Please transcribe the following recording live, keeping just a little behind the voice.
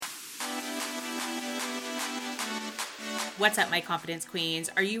What's up, my confidence queens?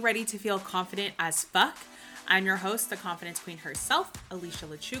 Are you ready to feel confident as fuck? I'm your host, the confidence queen herself, Alicia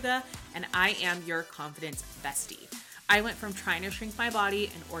Lechuga, and I am your confidence bestie. I went from trying to shrink my body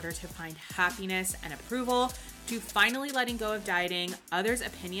in order to find happiness and approval to finally letting go of dieting, others'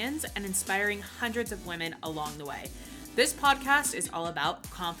 opinions, and inspiring hundreds of women along the way. This podcast is all about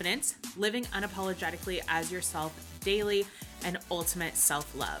confidence, living unapologetically as yourself daily, and ultimate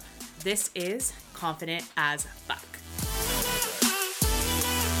self-love. This is Confident as Fuck.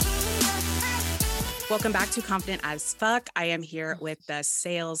 Welcome back to Confident as Fuck. I am here with the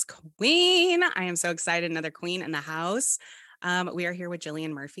sales queen. I am so excited. Another queen in the house. We are here with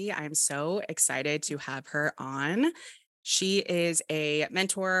Jillian Murphy. I am so excited to have her on. She is a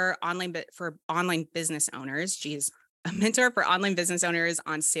mentor for online business owners. She's a mentor for online business owners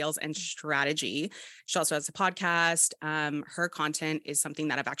on sales and strategy. She also has a podcast. Her content is something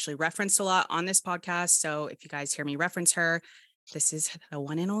that I've actually referenced a lot on this podcast. So if you guys hear me reference her, this is the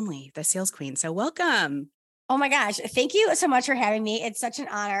one and only, the sales queen. So welcome. Oh my gosh. Thank you so much for having me. It's such an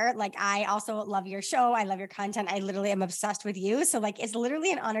honor. Like, I also love your show. I love your content. I literally am obsessed with you. So like, it's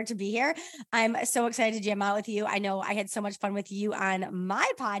literally an honor to be here. I'm so excited to jam out with you. I know I had so much fun with you on my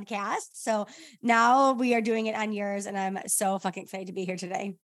podcast. So now we are doing it on yours. And I'm so fucking excited to be here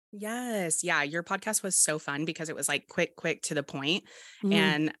today. Yes. Yeah. Your podcast was so fun because it was like quick to the point. Mm-hmm.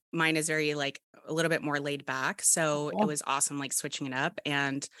 And mine is very like a little bit more laid back. So it was awesome, like switching it up.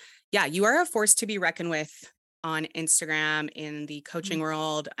 And yeah, you are a force to be reckoned with on Instagram in the coaching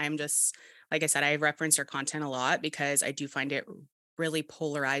world. I'm just, like I said, I reference your content a lot because I do find it really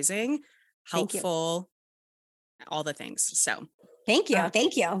polarizing, helpful, all the things. So thank you.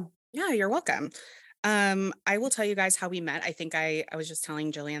 Thank you. Yeah, you're welcome. I will tell you guys how we met. I think I was just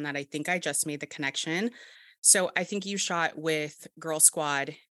telling Jillian that I think I just made the connection. So I think you shot with Girl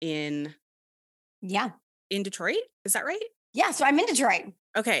Squad in Detroit. Is that right? Yeah. So I'm in Detroit.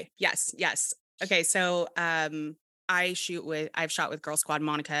 Okay. Yes. Okay. So I've shot with Girl Squad,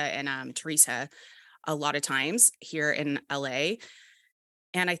 Monica and Teresa a lot of times here in LA.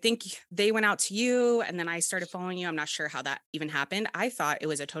 And I think they went out to you and then I started following you. I'm not sure how that even happened. I thought it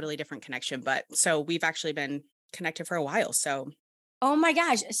was a totally different connection, but so we've actually been connected for a while. So. Oh my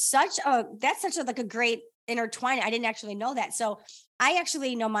gosh. That's such a great intertwining. I didn't actually know that. So I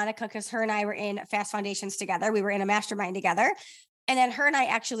actually know Monica because her and I were in Fast Foundations together. We were in a mastermind together. And then her and I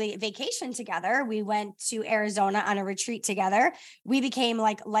actually vacationed together. We went to Arizona on a retreat together. We became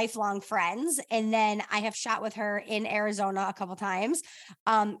like lifelong friends. And then I have shot with her in Arizona a couple times.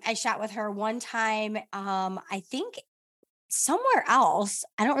 I shot with her one time, I think somewhere else.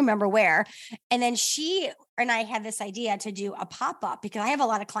 I don't remember where. And then she and I had this idea to do a pop-up because I have a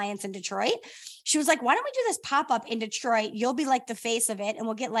lot of clients in Detroit. She was like, why don't we do this pop-up in Detroit? You'll be like the face of it. And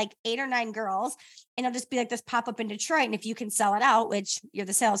we'll get like 8 or 9 girls. And it'll just be like this pop-up in Detroit. And if you can sell it out, which you're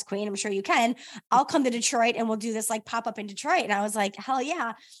the sales queen, I'm sure you can, I'll come to Detroit and we'll do this like pop-up in Detroit. And I was like, hell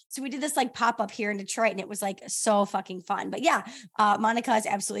yeah. So we did this like pop-up here in Detroit and it was like so fucking fun. But yeah, Monica is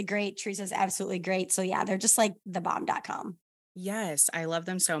absolutely great. Teresa's absolutely great. So yeah, they're just like thebomb.com. Yes, I love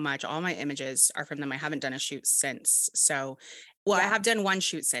them so much. All my images are from them. I haven't done a shoot since. So, well, I have done one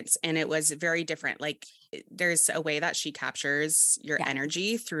shoot since, and it was very different. Like there's a way that she captures your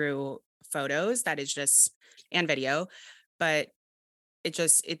energy through photos that is just, and video, but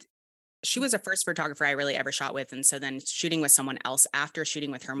she was the first photographer I really ever shot with. And so then shooting with someone else after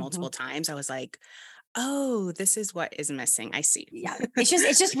shooting with her multiple times, I was like, oh, this is what is missing. I see. Yeah.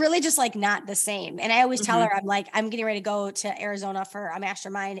 It's just really just like not the same. And I always tell her, I'm like, I'm getting ready to go to Arizona for a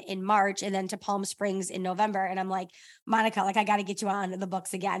mastermind in March and then to Palm Springs in November. And I'm like, Monica, like I got to get you on the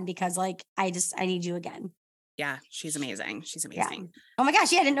books again because like, I need you again. Yeah. She's amazing. Yeah. Oh my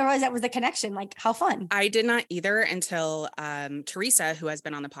gosh. Yeah. I didn't realize that was the connection. Like how fun. I did not either until Teresa, who has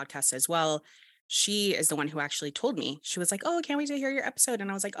been on the podcast as well. She is the one who actually told me. She was like, oh, can't wait to hear your episode. And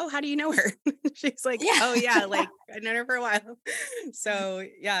I was like, oh, how do you know her? She's like, oh yeah, like I've known her for a while. So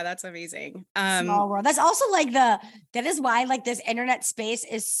yeah, that's amazing. Small world. That's also like that is why like this internet space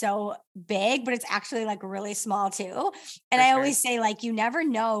is so big, but it's actually like really small too. And I always say like, you never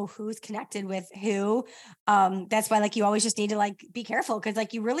know who's connected with who. That's why like, you always just need to like, be careful. Cause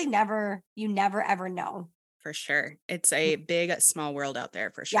like, you never ever know. For sure. It's a big, small world out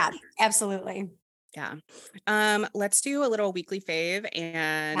there for sure. Yeah, absolutely. Yeah. Let's do a little weekly fave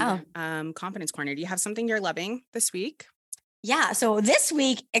and confidence corner. Do you have something you're loving this week? Yeah. So this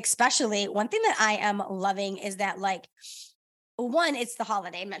week, especially one thing that I am loving is that like, one, it's the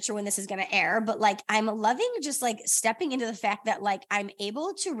holiday. I'm not sure when this is going to air, but like, I'm loving just like stepping into the fact that like, I'm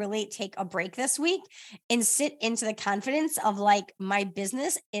able to really take a break this week and sit into the confidence of like, my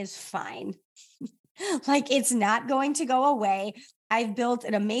business is fine. Like it's not going to go away. I've built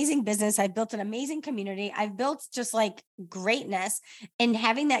an amazing business. I've built an amazing community. I've built just like greatness, and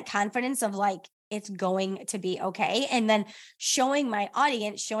having that confidence of like, it's going to be okay. And then showing my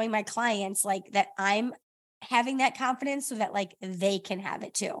audience, showing my clients like that I'm having that confidence so that like they can have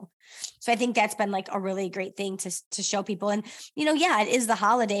it too. So I think that's been like a really great thing to show people. And, yeah, it is the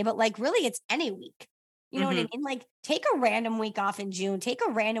holiday, but like really it's any week. You know what I mean? Like take a random week off in June, take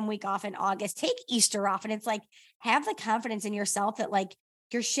a random week off in August, take Easter off. And it's like, have the confidence in yourself that like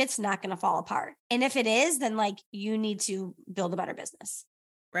your shit's not going to fall apart. And if it is, then like you need to build a better business.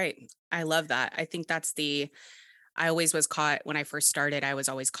 Right. I love that. I think I always was caught when I first started. I was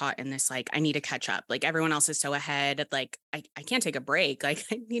always caught in this, like, I need to catch up. Like everyone else is so ahead. Like I can't take a break. Like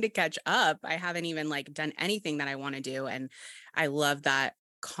I need to catch up. I haven't even like done anything that I want to do. And I love that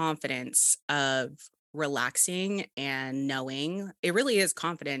confidence of relaxing and knowing it really is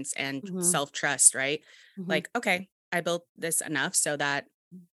confidence and Mm-hmm. self-trust, right? Mm-hmm. Like, okay, I built this enough so that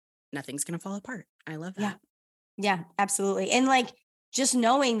nothing's going to fall apart. I love Yeah. that. Yeah, absolutely. And like just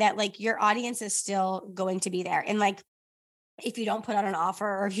knowing that like your audience is still going to be there. And like if you don't put out an offer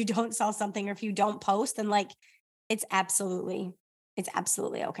or if you don't sell something or if you don't post, then like it's absolutely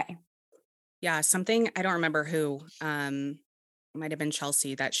okay. Yeah, something I don't remember who, might have been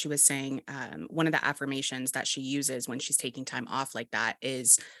Chelsea, that she was saying, one of the affirmations that she uses when she's taking time off like that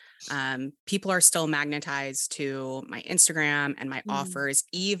is, people are still magnetized to my Instagram and my Mm. offers,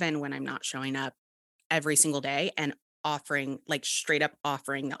 even when I'm not showing up every single day and offering, like straight up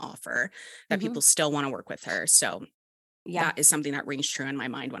offering the offer, that Mhm. people still want to work with her. So Yeah. that is something that rings true in my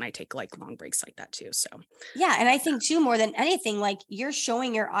mind when I take like long breaks like that too. So Yeah. And I love that. think too, more than anything, like you're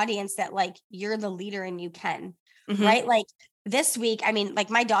showing your audience that like you're the leader and you can, Hmm. right? Like this week, I mean,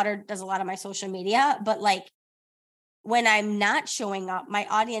 like my daughter does a lot of my social media, but like when I'm not showing up, my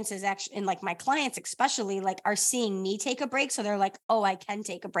audience is actually, and like my clients especially, like are seeing me take a break. So they're like, oh, I can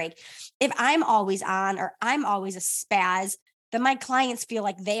take a break. If I'm always on or I'm always a spaz, then my clients feel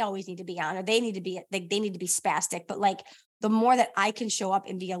like they always need to be on or they need to be like they need to be spastic. But like the more that I can show up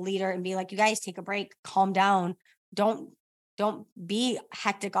and be a leader and be like, you guys take a break, calm down, don't don't be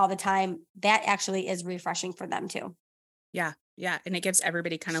hectic all the time. That actually is refreshing for them too. Yeah. Yeah. And it gives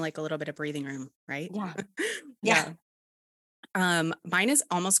everybody kind of like a little bit of breathing room, right? Yeah. Yeah. Yeah. Mine is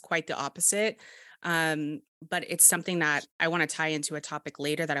almost quite the opposite. But it's something that I want to tie into a topic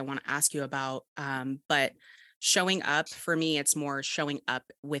later that I want to ask you about. But showing up for me, it's more showing up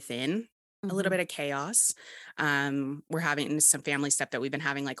within a little Hmm. bit of chaos. We're having some family stuff that we've been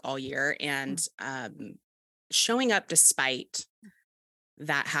having like all year, and showing up despite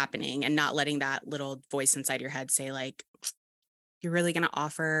that happening and not letting that little voice inside your head say like, you're really going to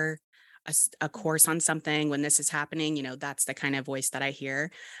offer a course on something when this is happening. That's the kind of voice that I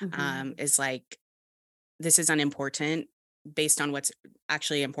hear, Hmm. is like, this is unimportant based on what's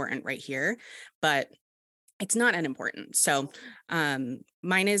actually important right here, but it's not unimportant. So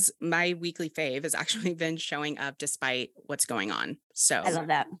my weekly fave has actually been showing up despite what's going on. I So love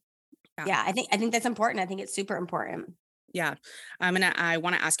that. yeah. Yeah, I think that's important. I think it's super important. Yeah. I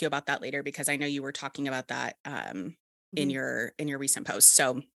want to ask you about that later because I know you were talking about that in Mhm. your recent post.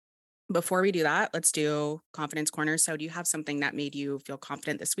 So before we do that, let's do confidence corner. So do you have something that made you feel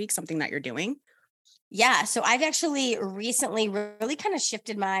confident this week, something that you're doing? Yeah, so I've actually recently really kind of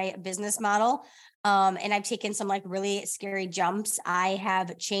shifted my business model. And I've taken some like really scary jumps. I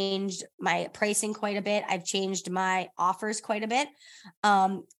have changed my pricing quite a bit. I've changed my offers quite a bit.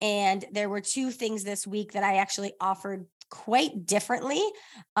 And there were two things this week that I actually offered quite differently.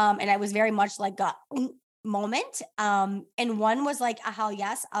 And I was very much like a moment. And one was like, a hell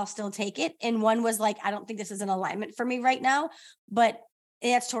yes, I'll still take it. And one was like, I don't think this is an alignment for me right now. But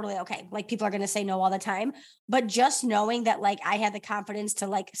that's totally okay. Like people are going to say no all the time, but just knowing that like I had the confidence to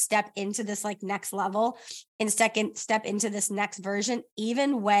like step into this like next level and step into this next version,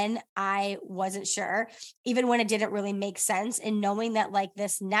 even when I wasn't sure, even when it didn't really make sense, and knowing that like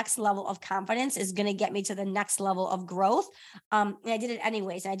this next level of confidence is going to get me to the next level of growth. And I did it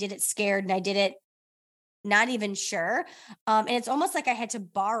anyways. And I did it scared and I did it not even sure. And it's almost like I had to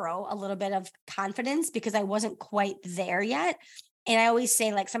borrow a little bit of confidence because I wasn't quite there yet. And I always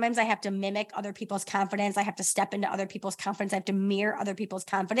say, like, sometimes I have to mimic other people's confidence. I have to step into other people's confidence. I have to mirror other people's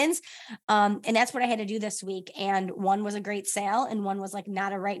confidence. And that's what I had to do this week. And one was a great sale and one was like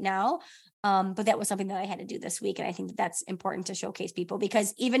not a right now. But that was something that I had to do this week. And I think that that's important to showcase people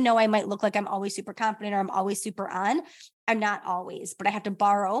because even though I might look like I'm always super confident or I'm always super on, I'm not always, but I have to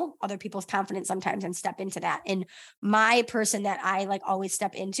borrow other people's confidence sometimes and step into that. And my person that I like always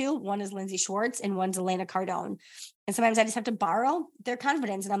step into, one is Lindsay Schwartz and one's Elena Cardone. And sometimes I just have to borrow their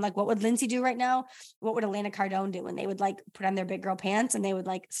confidence. And I'm like, what would Lindsay do right now? What would Elena Cardone do? And they would like put on their big girl pants and they would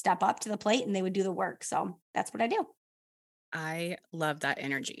like step up to the plate and they would do the work. So that's what I do. I love that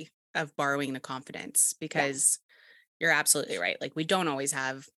energy of borrowing the confidence Yeah. because you're absolutely right. Like we don't always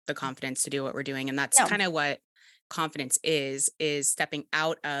have the confidence to do what we're doing. And that's No. kind of what confidence is stepping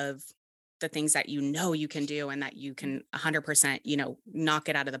out of the things that you know you can do and that you can 100%, knock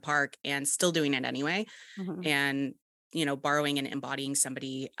it out of the park and still doing it anyway. Mhm. And, borrowing and embodying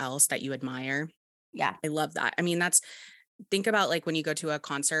somebody else that you admire. Yeah. I love that. I mean, think about like when you go to a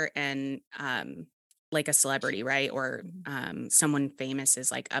concert and like a celebrity, right? Or someone famous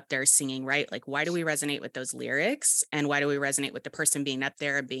is like up there singing, right? Like, why do we resonate with those lyrics? And why do we resonate with the person being up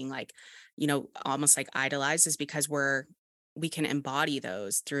there and being like, almost like idolized is because we can embody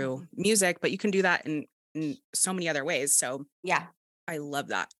those through music, but you can do that in so many other ways. So Yeah. I love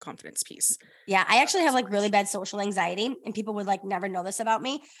that confidence piece. Yeah, I actually have like really bad social anxiety, and people would like never know this about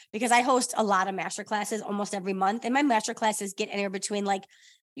me because I host a lot of master classes almost every month. And my master classes get anywhere between like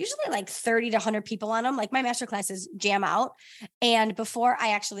usually like 30 to 100 people on them. Like my master classes jam out. And before I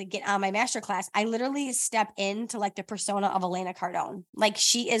actually get on my master class, I literally step into like the persona of Elena Cardone. Like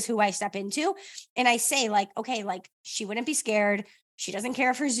she is who I step into. And I say, like, okay, like she wouldn't be scared. She doesn't care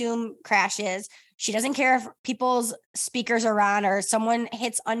if her Zoom crashes. She doesn't care if people's speakers are on or someone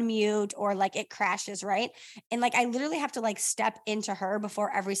hits unmute or like it crashes, right? And like I literally have to like step into her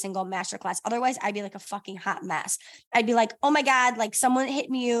before every single masterclass. Otherwise, I'd be like a fucking hot mess. I'd be like, oh my God, like someone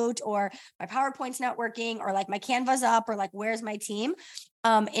hit mute or my PowerPoint's not working or like my Canva's up or like where's my team?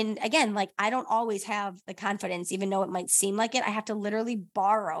 And again, like I don't always have the confidence, even though it might seem like it. I have to literally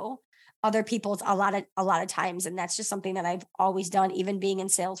borrow other people's a lot of times. And that's just something that I've always done, even being in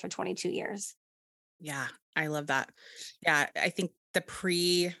sales for 22 years. Yeah, I love that. Yeah, I think the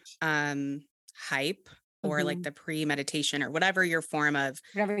pre hype or like Mhm. the pre meditation or whatever your form of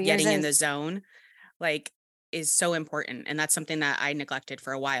Whatever yours getting in the is. zone, like is so important. And that's something that I neglected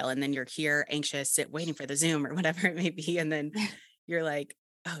for a while. And then you're here anxious, waiting for the Zoom or whatever it may be. And then you're like,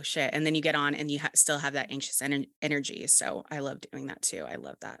 oh shit. And then you get on and you still have that anxious energy. So I love doing that too. I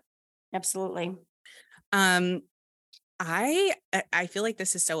love that. Absolutely. Um, I feel like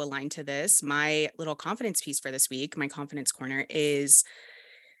this is so aligned to this. My little confidence piece for this week, my confidence corner is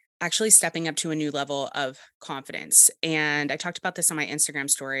actually stepping up to a new level of confidence. And I talked about this on my Instagram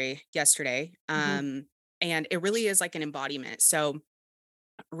story yesterday. Mhm. And it really is like an embodiment. So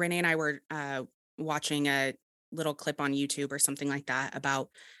Renee and I were watching a little clip on YouTube or something like that about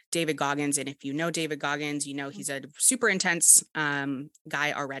David Goggins. And if you know David Goggins, he's a super intense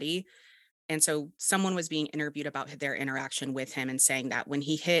guy already. And so someone was being interviewed about their interaction with him and saying that when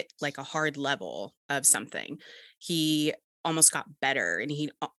he hit like a hard level of something, he almost got better and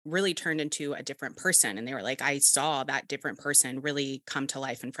he really turned into a different person. And they were like, I saw that different person really come to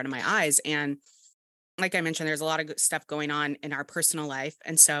life in front of my eyes. And like I mentioned, there's a lot of good stuff going on in our personal life.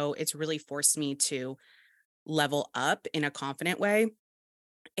 And so it's really forced me to level up in a confident way.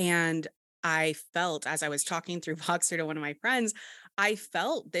 And I felt as I was talking through Voxer to one of my friends, I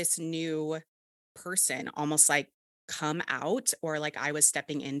felt this new person almost like come out or like I was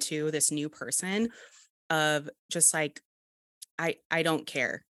stepping into this new person of just like I don't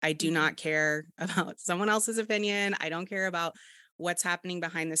care. I do Mhm. not care about someone else's opinion. I don't care about what's happening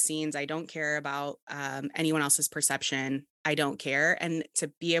behind the scenes. I don't care about anyone else's perception. I don't care. And to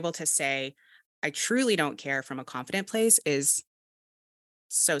be able to say, I truly don't care from a confident place is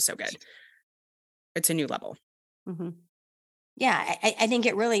so, so good. It's a new level. Mhm. Yeah, I think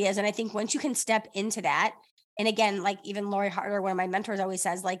it really is. And I think once you can step into that, and again, like even Lori Harder, one of my mentors always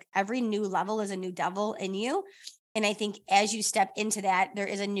says, like every new level is a new devil in you. And I think as you step into that, there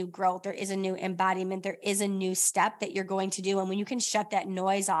is a new growth, there is a new embodiment, there is a new step that you're going to do. And when you can shut that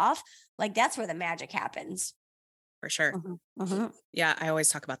noise off, like that's where the magic happens. For sure. Mhm, mhm, Yeah, I always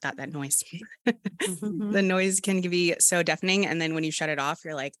talk about that noise. The mhm. noise can be so deafening. And then when you shut it off,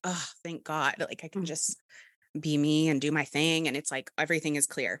 you're like, oh, thank God. Like I can Mhm. just be me and do my thing. And it's like everything is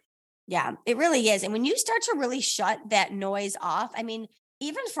clear. Yeah, it really is. And when you start to really shut that noise off, I mean,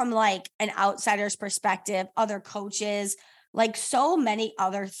 even from like an outsider's perspective, other coaches, like so many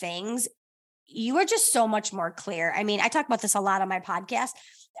other things, you are just so much more clear. I mean, I talk about this a lot on my podcast.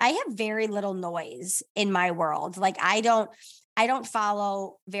 I have very little noise in my world. Like I don't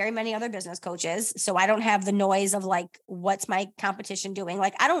follow very many other business coaches, so I don't have the noise of like what's my competition doing.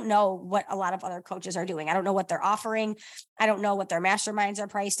 Like I don't know what a lot of other coaches are doing. I don't know what they're offering. I don't know what their masterminds are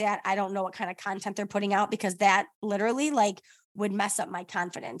priced at. I don't know what kind of content they're putting out because that literally like would mess up my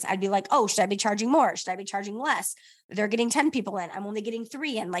confidence. I'd be like, oh, should I be charging more? Should I be charging less? They're getting 10 people in. I'm only getting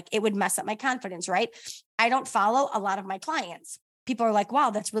 3 in. Like, it would mess up my confidence, right? I don't follow a lot of my clients. People are like,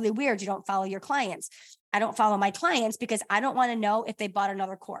 wow, that's really weird. You don't follow your clients. I don't follow my clients because I don't want to know if they bought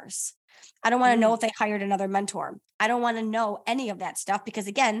another course. I don't want to know if they hired another mentor. I don't want to know any of that stuff because,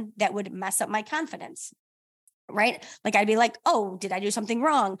 again, that would mess up my confidence, right? Like, I'd be like, oh, did I do something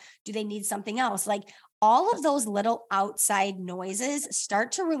wrong? Do they need something else? Like, all of those little outside noises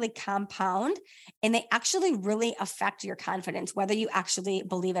start to really compound, and they actually really affect your confidence, whether you actually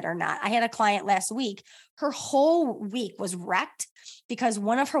believe it or not. I had a client last week. Her whole week was wrecked because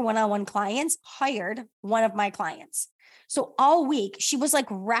one of her one-on-one clients hired one of my clients. So all week she was like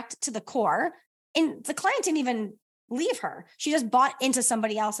wrecked to the core, and the client didn't even leave her. She just bought into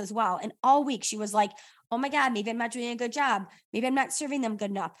somebody else as well. And all week she was like, oh my God, maybe I'm not doing a good job. Maybe I'm not serving them good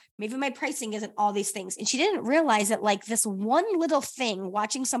enough. Maybe my pricing isn't all these things. And she didn't realize that, like, this one little thing,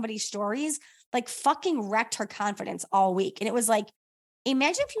 watching somebody's stories, like, fucking wrecked her confidence all week. And it was like,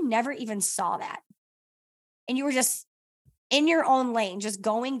 imagine if you never even saw that and you were just in your own lane, just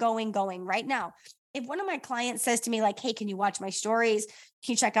going right now. If one of my clients says to me, like, hey, can you watch my stories?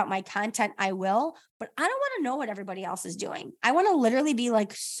 Can you check out my content? I will, but I don't want to know what everybody else is doing. I want to literally be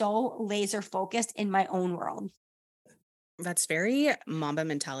like so laser focused in my own world. That's very Mamba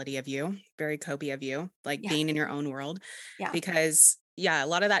mentality of you, very Kobe of you, like Yeah. being in your own world. Yeah. Because yeah, a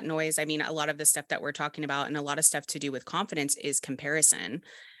lot of that noise, I mean, a lot of the stuff that we're talking about and a lot of stuff to do with confidence is comparison,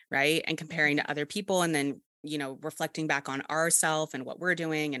 right? And comparing to other people and then, reflecting back on ourselves and what we're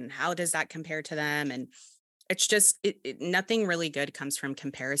doing and how does that compare to them? And it's just, nothing really good comes from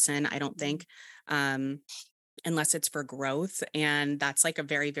comparison, I don't think. Unless it's for growth. And that's like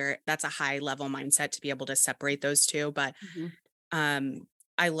a that's a high level mindset to be able to separate those two. But Mhm.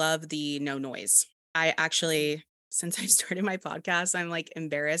 I love the no noise. I actually, since I started my podcast, I'm like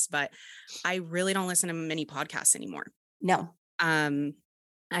embarrassed, but I really don't listen to many podcasts anymore. No. Um,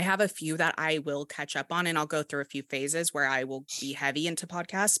 I have a few that I will catch up on, and I'll go through a few phases where I will be heavy into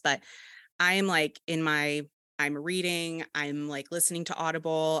podcasts, but I'm like I'm reading, I'm like listening to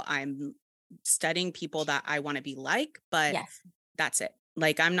Audible, I'm studying people that I want to be like, but Yes. that's it.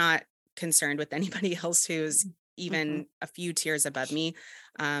 Like, I'm not concerned with anybody else who's Mhm. even a few tiers above me.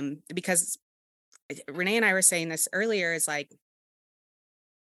 Because Renee and I were saying this earlier, is like,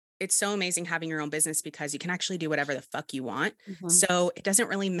 it's so amazing having your own business because you can actually do whatever the fuck you want. Mhm. So it doesn't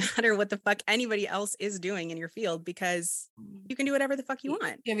really matter what the fuck anybody else is doing in your field because you can do whatever the fuck you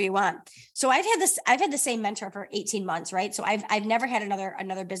want. Whatever you want. So I've had the same mentor for 18 months, right? So I've never had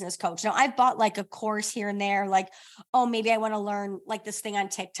another business coach. Now, I've bought like a course here and there, like, oh, maybe I want to learn like this thing on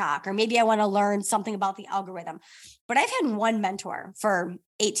TikTok, or maybe I want to learn something about the algorithm. But I've had one mentor for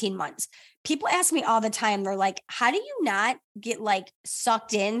 18 months. People ask me all the time, they're like, how do you not get like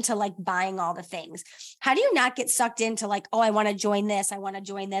sucked into like buying all the things? How do you not get sucked into like, oh, I want to join this, I want to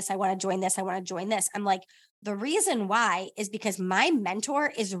join this, I want to join this, I want to join this? I'm like, the reason why is because my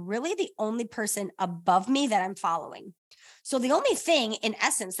mentor is really the only person above me that I'm following. So the only thing in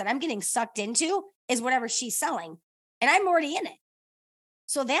essence that I'm getting sucked into is whatever she's selling, and I'm already in it.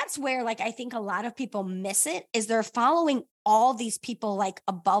 So that's where, like, I think a lot of people miss it, is they're following all these people like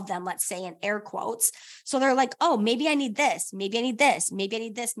above them, let's say in air quotes. So they're like, oh, maybe I need this, maybe I need this, maybe I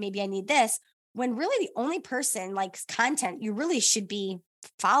need this, maybe I need this. When really the only person like content you really should be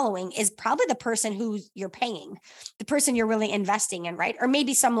following is probably the person who you're paying, the person you're really investing in, right? Or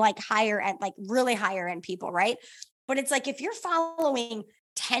maybe some like higher end, like really higher end people, right? But it's like, if you're following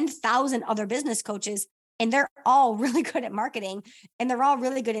 10,000 other business coaches and they're all really good at marketing and they're all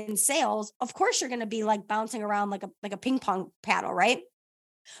really good in sales, of course you're going to be like bouncing around like a ping pong paddle, right?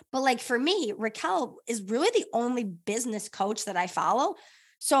 But like for me, Raquel is really the only business coach that I follow.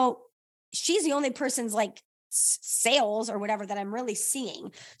 So she's the only person's like sales or whatever that I'm really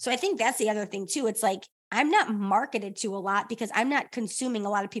seeing. So I think that's the other thing too. It's like, I'm not marketed to a lot because I'm not consuming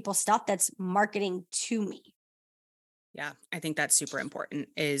a lot of people's stuff that's marketing to me. Yeah, I think that's super important,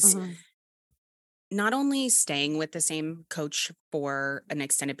 is Mhm. not only staying with the same coach for an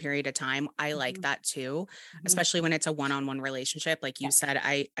extended period of time. I like Mhm. that too, Mhm. especially when it's a one-on-one relationship. Like you Yeah. said,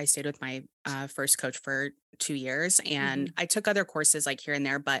 I stayed with my first coach for 2 years, and Mhm. I took other courses like here and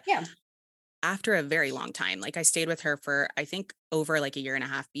there, but Yeah. after a very long time, like I stayed with her for, I think, over like a year and a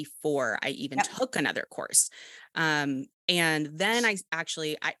half before I even Yep. took another course. And then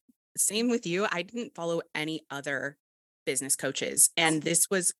same with you, I didn't follow any other business coaches. And this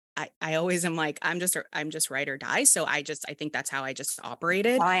was, I always am like, I'm just ride or die. So I think that's how I just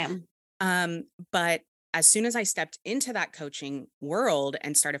operated. I am. But as soon as I stepped into that coaching world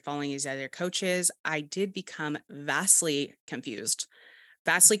and started following these other coaches, I did become vastly confused,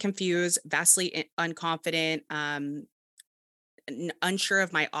 vastly unconfident, unsure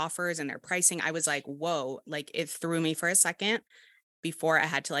of my offers and their pricing. I was like, whoa, like it threw me for a second before I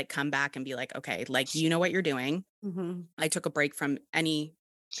had to like come back and be like, okay, like, you know what you're doing. Mhm. I took a break from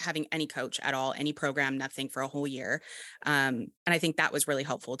having any coach at all, any program, nothing for a whole year. And I think that was really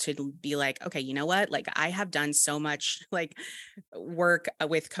helpful to be like, okay, you know what? Like I have done so much like work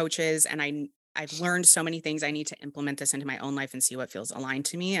with coaches and I've learned so many things. I need to implement this into my own life and see what feels aligned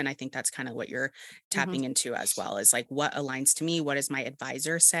to me. And I think that's kind of what you're Mhm. tapping into as well, is like what aligns to me, what does my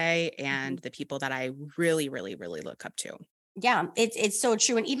advisor say, and Mhm. the people that I really, really, really look up to. Yeah, it's so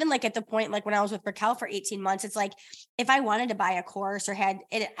true. And even like at the point, like when I was with Raquel for 18 months, it's like if I wanted to buy a course or had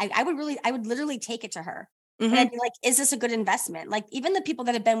it, I would literally take it to her. And I'd Hmm. be like, is this a good investment? Like even the people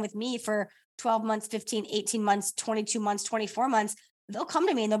that have been with me for 12 months, 15, 18 months, 22 months, 24 months, they'll come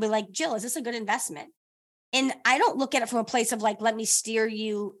to me and they'll be like, Jill, is this a good investment? And I don't look at it from a place of like, let me steer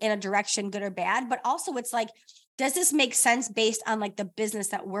you in a direction, good or bad, but also it's like, does this make sense based on like the business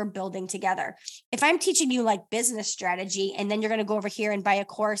that we're building together? If I'm teaching you like business strategy and then you're going to go over here and buy a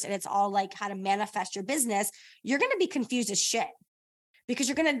course and it's all like how to manifest your business, you're going to be confused as shit because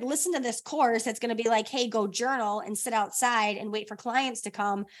you're going to listen to this course that's going to be like, hey, go journal and sit outside and wait for clients to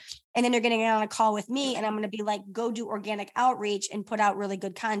come. And then you're going to get on a call with me and I'm going to be like, go do organic outreach and put out really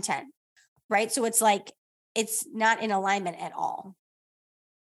good content. Right. So it's like, it's not in alignment at all.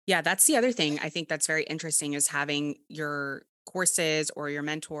 Yeah, that's the other thing I think that's very interesting, is having your courses or your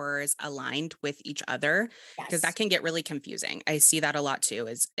mentors aligned with each other, because that Yes. can get really confusing. I see that a lot too,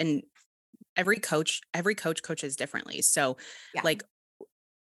 is and every coach coaches differently. So Yeah. like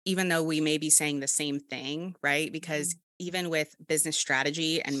even though we may be saying the same thing, right? Because Mhm. even with business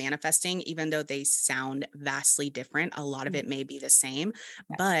strategy and manifesting, even though they sound vastly different, a lot of Mhm. it may be the same,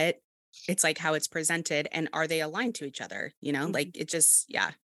 Yes. but it's like how it's presented and are they aligned to each other? Like Mhm. it just,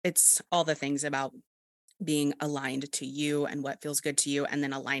 yeah, it's all the things about being aligned to you and what feels good to you and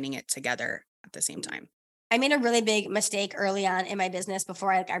then aligning it together at the same time. I made a really big mistake early on in my business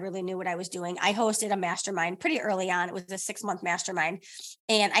before I really knew what I was doing. I hosted a mastermind pretty early on. It was a 6-month mastermind.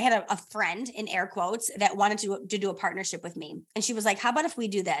 And I had a friend in air quotes that wanted to do a partnership with me. And she was like, how about if we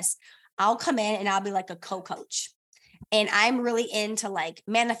do this? I'll come in and I'll be like a co-coach. And I'm really into like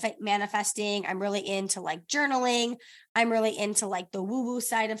manifesting. I'm really into like journaling. I'm really into like the woo woo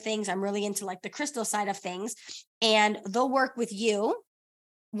side of things. I'm really into like the crystal side of things. And they'll work with you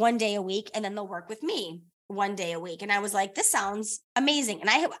one day a week and then they'll work with me one day a week. And I was like, this sounds amazing. And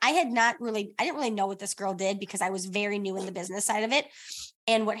I didn't really know what this girl did because I was very new in the business side of it.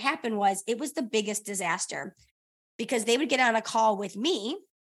 And what happened was it was the biggest disaster because they would get on a call with me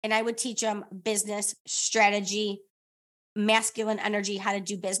and I would teach them business strategy, masculine energy, how to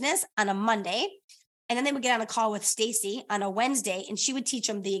do business on a Monday. And then they would get on a call with Stacy on a Wednesday and she would teach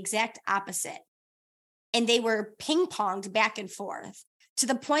them the exact opposite. And they were ping ponged back and forth to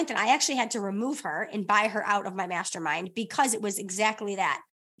the point that I actually had to remove her and buy her out of my mastermind because it was exactly that.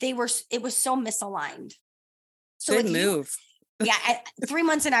 It was so misaligned. So Good with you, move. yeah, 3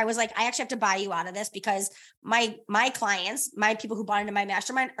 months in, I was like, I actually have to buy you out of this because my clients, my people who bought into my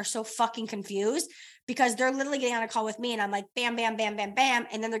mastermind are so fucking confused because they're literally getting on a call with me and I'm like, bam, bam, bam, bam, bam.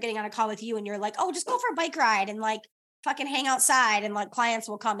 And then they're getting on a call with you and you're like, oh, just go for a bike ride and like fucking hang outside and like clients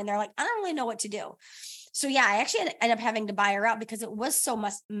will come and they're like, I don't really know what to do. So yeah, I actually ended up having to buy her out because it was so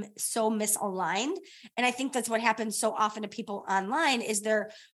misaligned. And I think that's what happens so often to people online is they're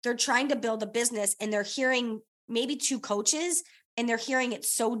trying to build a business and they're hearing maybe two coaches and they're hearing it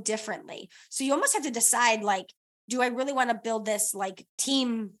so differently. So you almost have to decide like, do I really want to build this like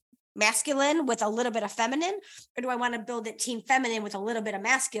team masculine with a little bit of feminine, or do I want to build it team feminine with a little bit of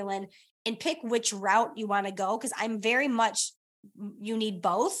masculine and pick which route you want to go? Because I'm very much, you need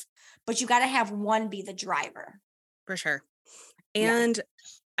both, but you got to have one be the driver. For sure. Yeah. And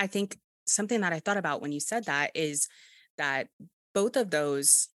I think something that I thought about when you said that is that both of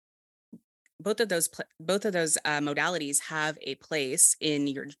those both of those modalities have a place in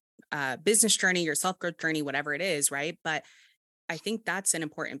your business journey, your self-growth journey, whatever it is, right? But I think that's an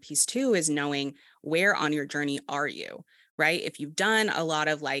important piece too, is knowing where on your journey are you, right? If you've done a lot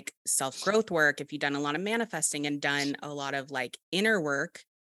of like self-growth work, if you've done a lot of manifesting and done a lot of like inner work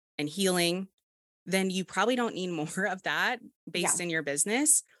and healing, then you probably don't need more of that Yeah. based in your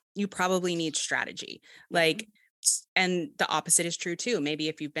business. You probably need strategy. Yeah. Like, and the opposite is true too. Maybe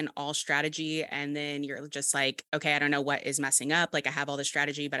if you've been all strategy and then you're just like, okay, I don't know what is messing up. Like I have all the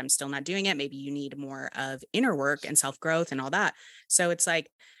strategy, but I'm still not doing it. Maybe you need more of inner work and self growth and all that. So it's like,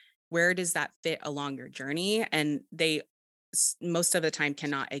 where does that fit along your journey? And they most of the time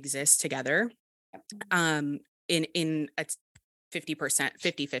cannot exist together. In a 50%,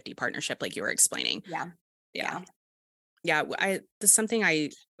 50/50 partnership, like you were explaining. Yeah. Yeah. Yeah. Yeah. This is something I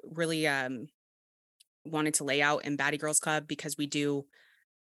really, wanted to lay out in Baddie Girls Club, because we do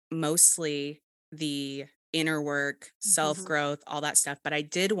mostly the inner work, self Mhm. growth, all that stuff. But I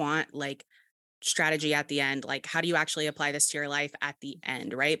did want like strategy at the end, like how do you actually apply this to your life at the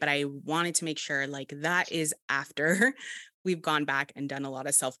end, right? But I wanted to make sure like that is after we've gone back and done a lot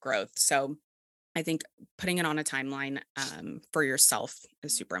of self growth. So I think putting it on a timeline for yourself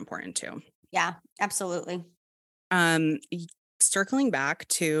is super important too. Yeah, absolutely. Y- Circling back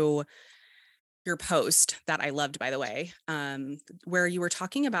to your post that I loved, by the way, where you were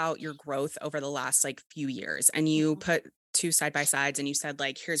talking about your growth over the last like few years, and you Mhm. put two side by sides and you said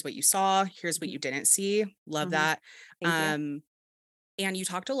like, here's what you saw, here's what Mhm. you didn't see. Love Mhm. that. Thank you. Um, and you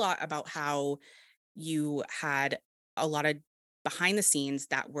talked a lot about how you had a lot of behind the scenes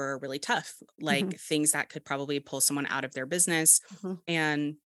that were really tough, Mhm. like things that could probably pull someone out of their business. Mhm.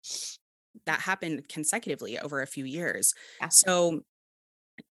 And that happened consecutively over a few years. Yeah. So,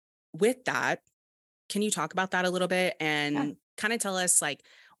 with that, can you talk about that a little bit Yeah. and kind of tell us like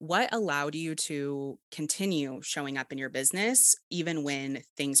what allowed you to continue showing up in your business even when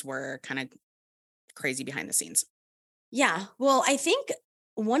things were kind of crazy behind the scenes? Yeah. Well, I think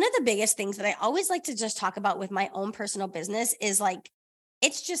one of the biggest things that I always like to just talk about with my own personal business is like,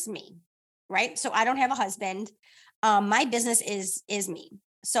 it's just me, right? So I don't have a husband. My business is me.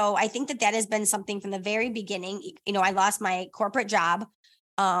 So I think that that has been something from the very beginning. You know, I lost my corporate job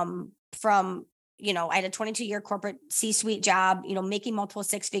from, I had a 22-year corporate C-suite job, making multiple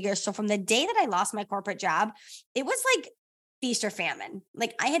six figures. So from the day that I lost my corporate job, it was like feast or famine.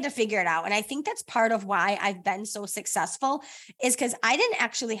 Like I had to figure it out. And I think that's part of why I've been so successful is because I didn't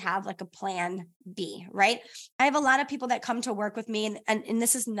actually have like a plan B, right? I have a lot of people that come to work with me and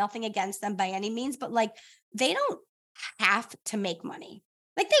this is nothing against them by any means, but like they don't have to make money.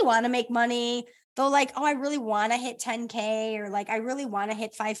 Like they want to make money. They'll like, oh, I really want to hit 10K or like, I really want to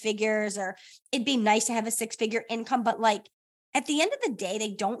hit five figures or it'd be nice to have a six-figure income. But like at the end of the day,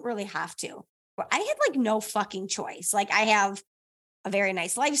 they don't really have to. But I had like no fucking choice. Like I have a very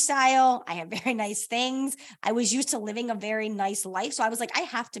nice lifestyle. I have very nice things. I was used to living a very nice life. So I was like, I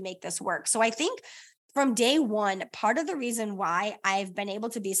have to make this work. So I think from day one, part of the reason why I've been able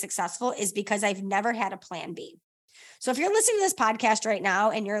to be successful is because I've never had a plan B. So if you're listening to this podcast right now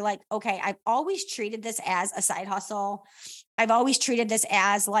and you're like, okay, I've always treated this as a side hustle. I've always treated this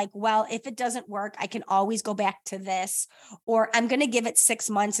as like, well, if it doesn't work, I can always go back to this, or I'm going to give it 6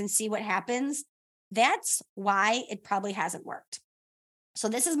 months and see what happens. That's why it probably hasn't worked. So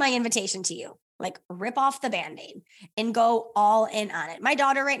this is my invitation to you. Like rip off the band-aid and go all in on it. My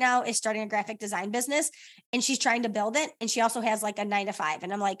daughter right now is starting a graphic design business and she's trying to build it. And she also has like a 9 to 5.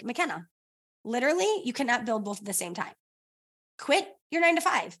 And I'm like, McKenna, literally, you cannot build both at the same time. Quit your 9 to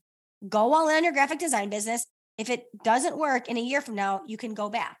 5. Go all in on your graphic design business. If it doesn't work in a year from now, you can go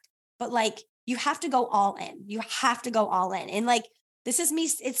back. But like, you have to go all in. You have to go all in. And like, this is me.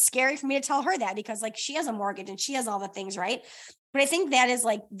 It's scary for me to tell her that because like she has a mortgage and she has all the things, right? But I think that is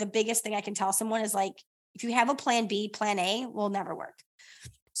like the biggest thing I can tell someone is like, if you have a plan B, plan A will never work.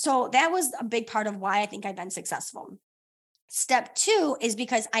 So that was a big part of why I think I've been successful. Step two is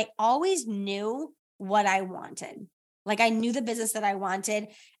because I always knew what I wanted. Like I knew the business that I wanted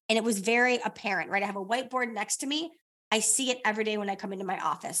and it was very apparent, right? I have a whiteboard next to me. I see it every day when I come into my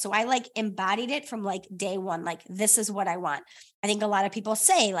office. So I like embodied it from like day one. Like, this is what I want. I think a lot of people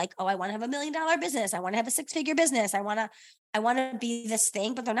say like, oh, I want to have $1 million business. I want to have a six-figure business. I want to be this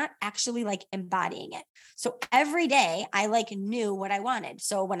thing, but they're not actually like embodying it. So every day I like knew what I wanted.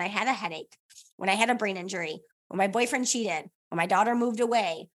 So when I had a headache, when I had a brain injury, when my boyfriend cheated, when my daughter moved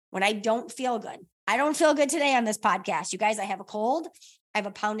away, when I don't feel good. I don't feel good today on this podcast. You guys, I have a cold. I have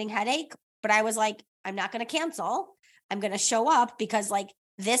a pounding headache, but I was like, I'm not going to cancel. I'm going to show up because like,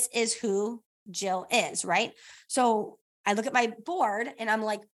 this is who Jill is, right? So I look at my board and I'm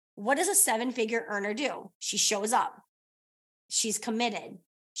like, what does a 7-figure earner do? She shows up. She's committed.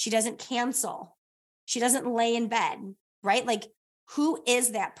 She doesn't cancel. She doesn't lay in bed, right? Like, who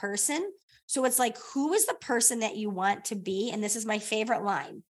is that person? So it's like, who is the person that you want to be? And this is my favorite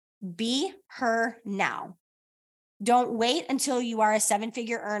line: be her now. Don't wait until you are a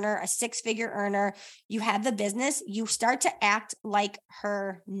 7-figure earner, a 6-figure earner. You have the business. You start to act like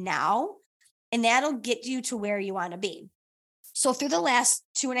her now, and that'll get you to where you want to be. So through the last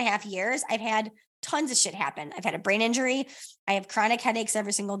 2.5 years, I've had tons of shit happen. I've had a brain injury. I have chronic headaches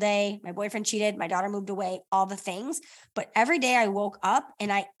every single day. My boyfriend cheated. My daughter moved away, all the things. But every day I woke up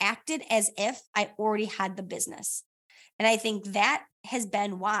and I acted as if I already had the business. And I think that has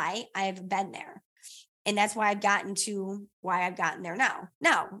been why I've been there. And that's why I've gotten to why I've gotten there now.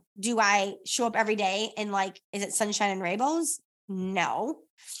 Now, do I show up every day and like, is it sunshine and rainbows? No.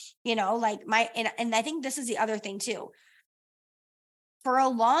 Like and I think this is the other thing too. For a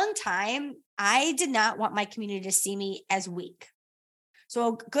long time, I did not want my community to see me as weak.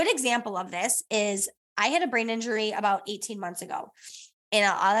 So a good example of this is I had a brain injury about 18 months ago. And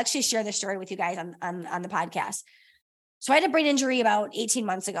I'll actually share this story with you guys on the podcast. So I had a brain injury about 18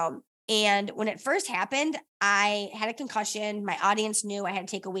 months ago. And when it first happened, I had a concussion. My audience knew I had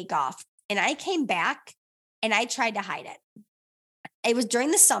to take a week off. And I came back and I tried to hide it. It was during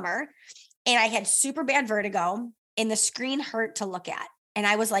the summer and I had super bad vertigo. And the screen hurt to look at. And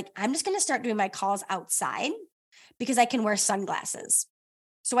I was like, I'm just going to start doing my calls outside because I can wear sunglasses.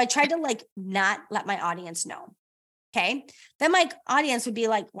 So I tried to like not let my audience know. Okay. Then my audience would be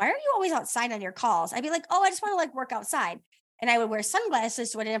like, why are you always outside on your calls? I'd be like, oh, I just want to like work outside. And I would wear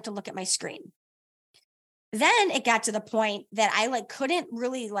sunglasses so I didn't have to look at my screen. Then it got to the point that I like couldn't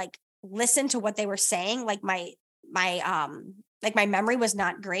really like listen to what they were saying. Like my memory was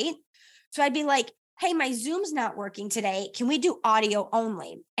not great. So I'd be like, hey, my Zoom's not working today. Can we do audio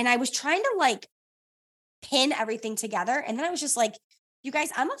only? And I was trying to like pin everything together. And then I was just like, you guys,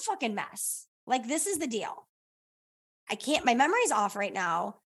 I'm a fucking mess. Like, this is the deal. My memory's off right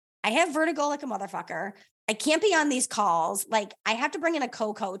now. I have vertigo like a motherfucker. I can't be on these calls. Like, I have to bring in a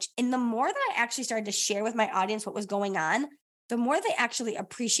co-coach. And the more that I actually started to share with my audience what was going on, the more they actually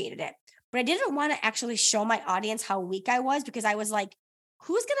appreciated it. But I didn't want to actually show my audience how weak I was because I was like,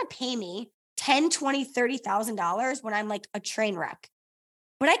 who's going to pay me $10, $20, $30,000 when I'm like a train wreck?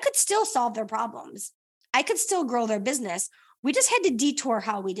 But I could still solve their problems. I could still grow their business. We just had to detour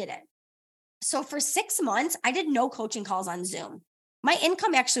how we did it. So for 6 months, I did no coaching calls on Zoom. My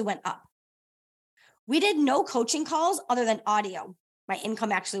income actually went up. We did no coaching calls other than audio. My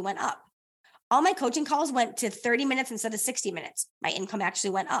income actually went up. All my coaching calls went to 30 minutes instead of 60 minutes. My income actually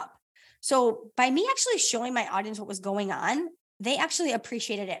went up. So by me actually showing my audience what was going on, they actually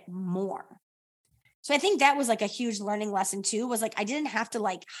appreciated it more. So I think that was like a huge learning lesson too, was like, I didn't have to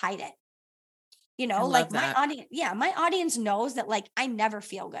like hide it. Like my audience, my audience knows that like, I never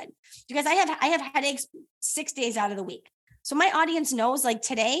feel good because I have headaches 6 days out of the week. So my audience knows like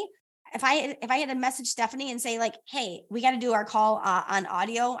today, if I had to message Stephanie and say like, hey, we got to do our call on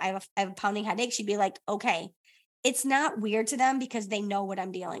audio. I have a pounding headache. She'd be like, okay. It's not weird to them because they know what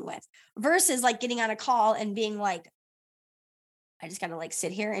I'm dealing with versus like getting on a call and being like, I just got to like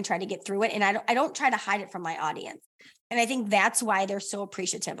sit here and try to get through it. And I don't try to hide it from my audience. And I think that's why they're so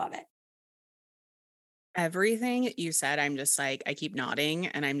appreciative of it. Everything you said, I'm just like, I keep nodding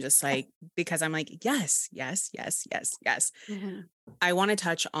and I'm just like, because I'm like, yes, yes, yes, yes, yes. Mm-hmm. I want to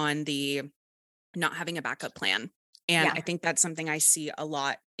touch on the not having a backup plan. And I think that's something I see a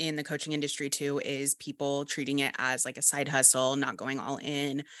lot in the coaching industry too, is people treating it as like a side hustle, not going all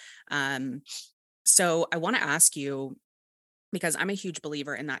in. So I want to ask you, because I'm a huge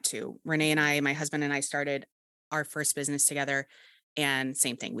believer in that too. Renee and I, my husband and I started our first business together. And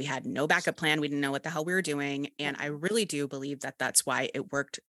same thing, we had no backup plan. We didn't know what the hell we were doing. And I really do believe that that's why it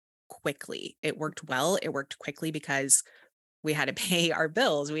worked quickly. It worked well. It worked quickly because we had to pay our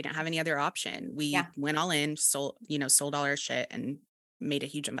bills. We didn't have any other option. We went all in, sold all our shit and made a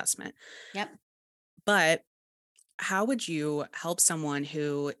huge investment. Yep. But how would you help someone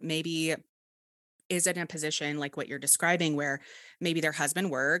who maybe is in a position like what you're describing, where maybe their husband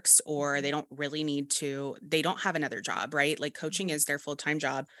works or they don't really they don't have another job, right? Like coaching is their full-time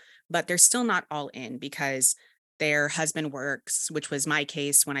job, but they're still not all in because their husband works, which was my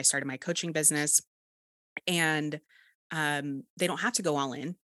case when I started my coaching business. And they don't have to go all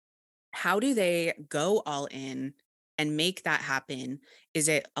in. How do they go all in and make that happen? Is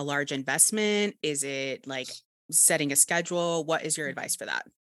it a large investment? Is it like setting a schedule? What is your advice for that?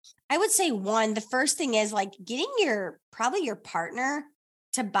 I would say the first thing is like getting probably your partner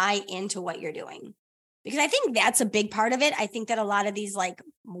to buy into what you're doing, because I think that's a big part of it. I think that a lot of these like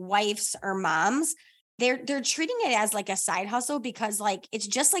wives or moms, they're treating it as like a side hustle because like, it's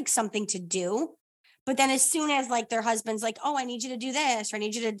just like something to do. But then as soon as like their husband's like, oh, I need you to do this, or I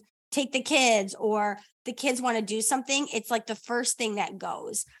need you to take the kids, or the kids want to do something, it's like the first thing that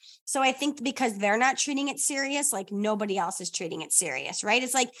goes. So I think because they're not treating it serious, like nobody else is treating it serious, right?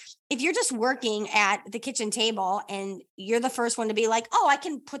 It's like if you're just working at the kitchen table and you're the first one to be like, oh, I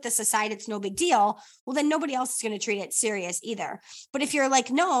can put this aside, it's no big deal. Well, then nobody else is going to treat it serious either. But if you're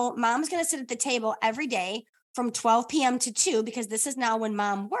like, no, mom's going to sit at the table every day from 12 p.m. to 2, because this is now when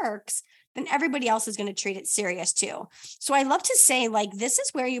mom works, then everybody else is going to treat it serious too. So I love to say, like, this is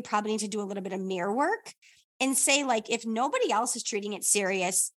where you probably need to do a little bit of mirror work and say, like, if nobody else is treating it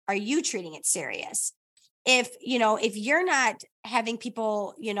serious, are you treating it serious? If you're not having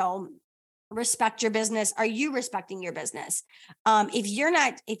people, respect your business, are you respecting your business? If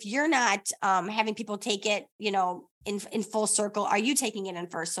you're not having people take it, in full circle, are you taking it in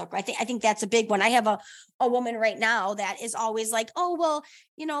first circle? I think that's a big one. I have a woman right now that is always like, oh, well,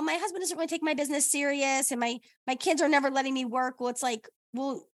 my husband doesn't really take my business serious and my kids are never letting me work. Well, it's like,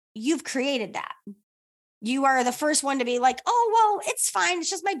 well, you've created that. You are the first one to be like, oh, well, it's fine. It's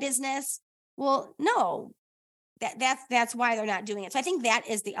just my business. Well, no, that's why they're not doing it. So I think that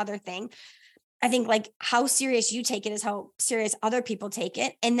is the other thing. I think like how serious you take it is how serious other people take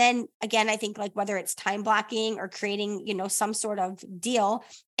it. And then again, I think like whether it's time blocking or creating, some sort of deal.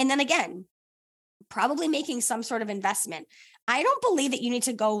 And then again, probably making some sort of investment. I don't believe that you need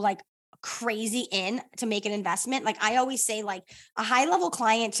to go like crazy in to make an investment. Like I always say, like a high level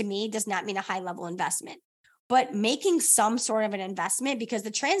client to me does not mean a high level investment, but making some sort of an investment, because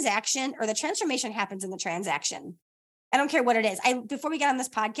the transaction or the transformation happens in the transaction. I don't care what it is. Before we got on this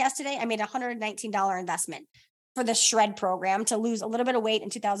podcast today, I made a $119 investment for the Shred program to lose a little bit of weight in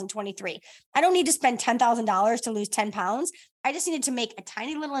 2023. I don't need to spend $10,000 to lose 10 pounds. I just needed to make a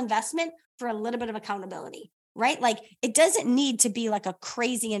tiny little investment for a little bit of accountability, right? Like it doesn't need to be like a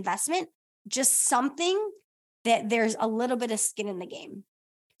crazy investment, just something that there's a little bit of skin in the game.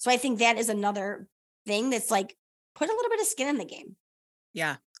 So I think that is another thing that's like, put a little bit of skin in the game.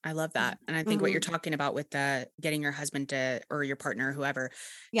 Yeah, I love that. And I think what you're talking about with the getting your husband to, or your partner, whoever,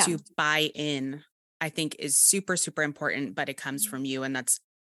 to buy in, I think is super, super important, but it comes from you, and that's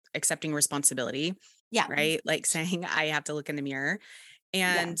accepting responsibility. Yeah. Right. Like saying, I have to look in the mirror.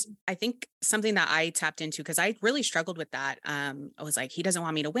 And I think something that I tapped into, because I really struggled with that. I was like, he doesn't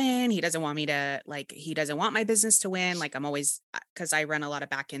want me to win. He doesn't want me to he doesn't want my business to win. Like I'm always, because I run a lot of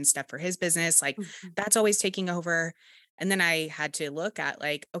back end stuff for his business. Like that's always taking over. And then I had to look at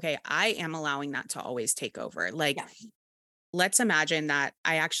like, okay, I am allowing that to always take over. Like, let's imagine that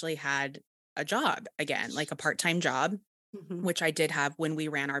I actually had a job again, like a part-time job, which I did have when we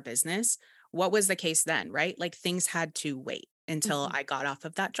ran our business. What was the case then, right? Like things had to wait until I got off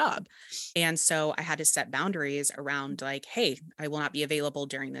of that job. And so I had to set boundaries around like, hey, I will not be available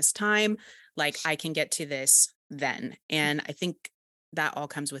during this time. Like I can get to this then. And I think that all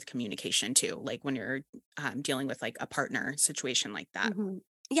comes with communication too. Like when you're dealing with like a partner situation like that.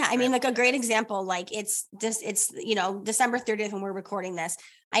 Yeah. I mean, like a great example, like it's December 30th when we're recording this.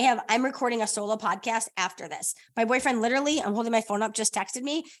 I'm recording a solo podcast after this. My boyfriend literally, I'm holding my phone up, just texted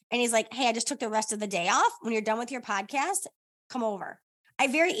me and he's like, hey, I just took the rest of the day off. When you're done with your podcast, come over. I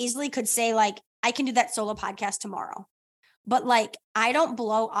very easily could say like, I can do that solo podcast tomorrow. But like, I don't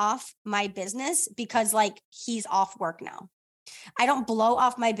blow off my business because like he's off work now. I don't blow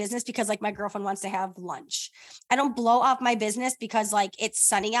off my business because like my girlfriend wants to have lunch. I don't blow off my business because like it's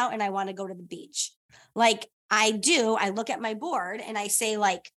sunny out and I want to go to the beach. Like I look at my board and I say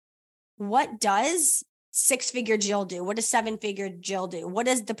like, what does 6-figure Jill do? What does 7-figure Jill do? What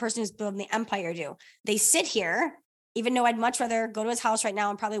does the person who's building the empire do? They sit here, even though I'd much rather go to his house right now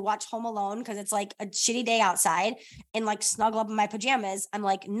and probably watch Home Alone because it's like a shitty day outside and like snuggle up in my pajamas. I'm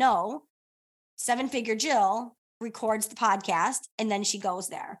like, no, 7-figure Jill records the podcast and then she goes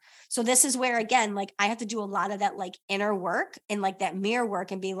there. So this is where, again, like I have to do a lot of that like inner work and like that mirror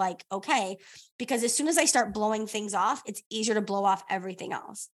work and be like, okay, because as soon as I start blowing things off, it's easier to blow off everything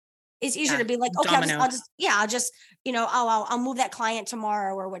else. It's easier to be like, okay, I'll just, I'll move that client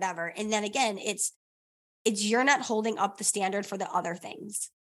tomorrow or whatever. And then again, it's you're not holding up the standard for the other things.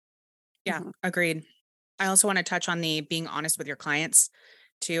 Yeah, agreed. I also want to touch on the being honest with your clients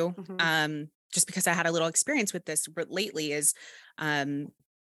too. Just because I had a little experience with this lately is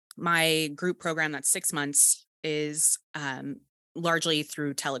my group program that's 6 months is largely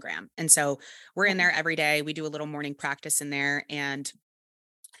through Telegram. And so we're in there every day. We do a little morning practice in there. And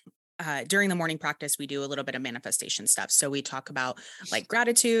during the morning practice, we do a little bit of manifestation stuff. So we talk about like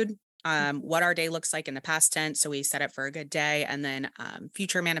gratitude, what our day looks like in the past tense. So we set up for a good day, and then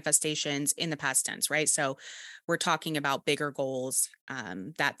future manifestations in the past tense, right? So we're talking about bigger goals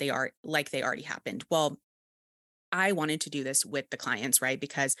that they already happened. Well, I wanted to do this with the clients, right?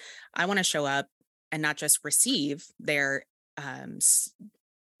 Because I want to show up and not just receive their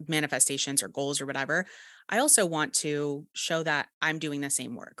manifestations or goals or whatever. I also want to show that I'm doing the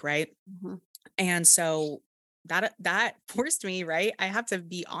same work, right? Mhm. And so that forced me, right? I have to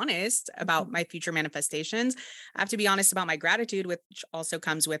be honest about Mhm. my future manifestations. I have to be honest about my gratitude, which also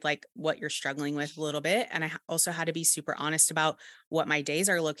comes with like what you're struggling with a little bit. And also had to be super honest about what my days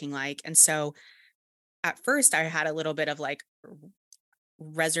are looking like. And so at first I had a little bit of like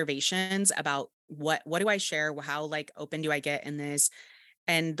reservations about what do I share? How like open do I get in this?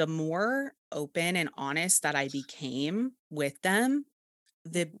 And the more open and honest that I became with them,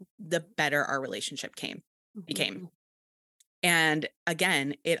 the better our relationship became. Mhm. And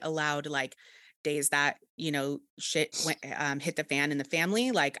again, it allowed like days that, shit went, hit the fan in the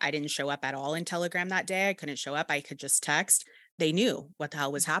family. Like I didn't show up at all in Telegram that day. I couldn't show up. I could just text. They knew what the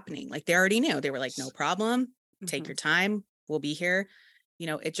hell was happening. Like they already knew. They were like, no problem. Take your Mhm. time. We'll be here.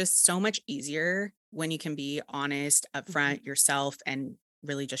 It's just so much easier when you can be honest, Mhm. upfront yourself and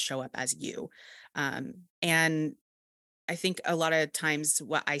really just show up as you. And I think a lot of times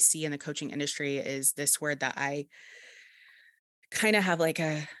what I see in the coaching industry is this word that I kind of have like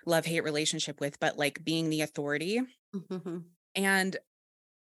a love-hate relationship with, but like being the authority. Mhm. And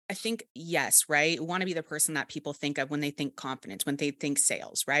I think, yes, right. We want to be the person that people think of when they think confidence, when they think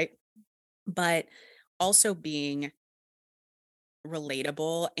sales, right? But also being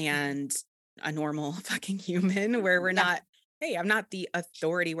relatable and a normal fucking human where we're Yeah. not, hey, I'm not the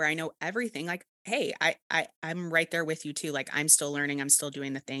authority where I know everything. Like, hey, I'm right there with you too. Like I'm still learning, I'm still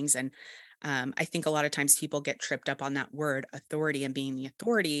doing the things. And I think a lot of times people get tripped up on that word authority and being the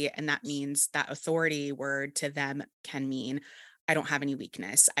authority. And that means that authority word to them can mean I don't have any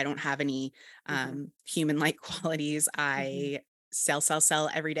weakness. I don't have any Mhm. human like qualities. Mhm. I sell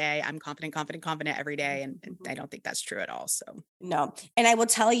every day. I'm confident every day. And Mhm. I don't think that's true at all. So No. And I will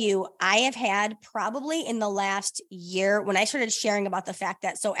tell you, I have had probably in the last year when I started sharing about the fact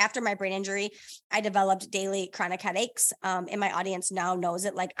that, so after my brain injury, I developed daily chronic headaches. And my audience now knows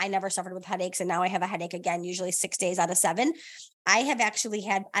it. Like I never suffered with headaches. And now I have a headache again, usually 6 days out of 7. I have actually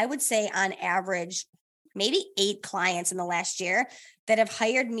had, I would say on average, maybe 8 clients in the last year that have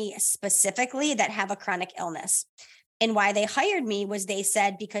hired me specifically that have a chronic illness. And why they hired me was they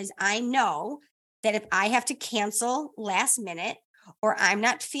said, because I know that if I have to cancel last minute or I'm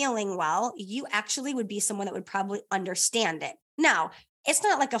not feeling well, you actually would be someone that would probably understand it. Now, it's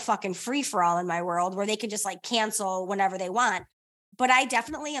not like a fucking free for all in my world where they can just like cancel whenever they want, but I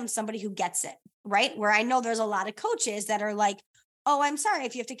definitely am somebody who gets it, right? Where I know there's a lot of coaches that are like, "Oh, I'm sorry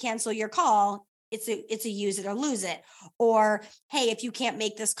if you have to cancel your call, it's a use it or lose it." Or, "Hey, if you can't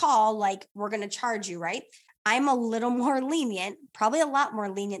make this call, like we're going to charge you," right? I'm a little more lenient, probably a lot more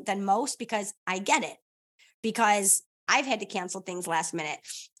lenient than most because I get it. Because I've had to cancel things last minute.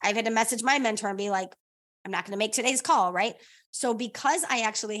 I've had to message my mentor and be like, I'm not going to make today's call, right? So because I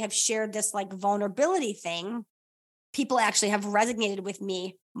actually have shared this like vulnerability thing, people actually have resonated with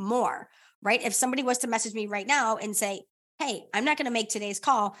me more, right? If somebody was to message me right now and say, "Hey, I'm not going to make today's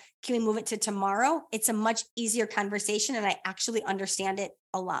call. Can we move it to tomorrow?" It's a much easier conversation and I actually understand it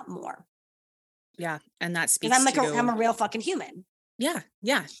a lot more yeah, and that because speaks I'm to a real fucking human. yeah,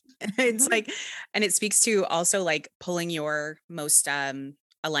 yeah. It's Mhm. like and it speaks to also like pulling your most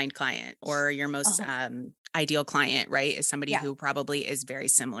aligned client or your most Uh-huh. ideal client, right? Is somebody Yeah. who probably is very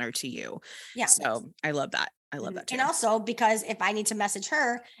similar to you. Yeah. So I love that. I love Mhm. that too. And also because if I need to message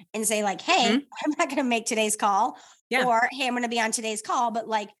her and say like, "Hey, Mhm. I'm not going to make today's call," Yeah, or "Hey, I'm going to be on today's call, but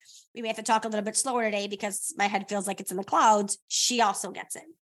like we may have to talk a little bit slower today because my head feels like it's in the clouds," she also gets it.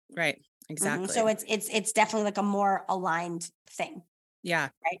 right. So Exactly. it's definitely like a more aligned thing. Yeah.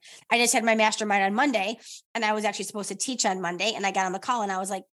 Right. I just had my mastermind on Monday and I was actually supposed to teach on Monday. And I got on the call and I was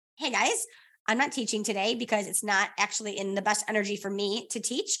like, "Hey guys, I'm not teaching today because it's not actually in the best energy for me to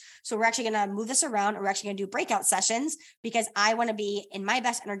teach. So we're actually going to move this around. We're actually going to do breakout sessions because I want to be in my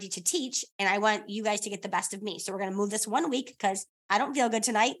best energy to teach. And I want you guys to get the best of me. So we're going to move this 1 week because I don't feel good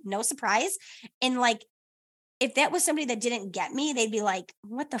tonight. No surprise." And like, if that was somebody that didn't get me, they'd be like,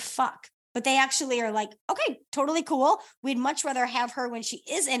 "What the fuck?" But they actually are like, "Okay, totally cool. We'd much rather have her when she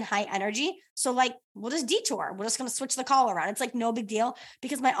is in high energy. So, like, we'll just detour. We're just going to switch the call around." It's like no big deal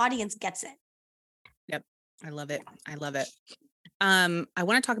because my audience gets it. Yep. I love it. Yeah. I love it. I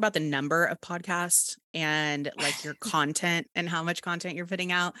want to talk about the number of podcasts and like your content and how much content you're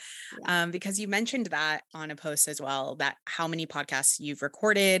putting out. Yeah. Because you mentioned that on a post as well, that how many podcasts you've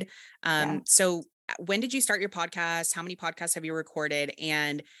recorded. Yeah. So when did you start your podcast? How many podcasts have you recorded?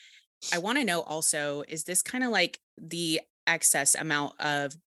 And I want to know also, is this kind of like the excess amount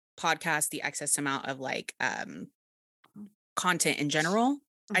of podcasts, the excess amount of like content in general?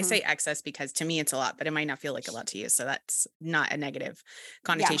 I say excess because to me it's a lot, but it might not feel like a lot to you. So that's not a negative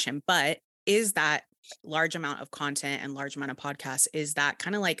connotation. But is that large amount of content and large amount of podcasts, is that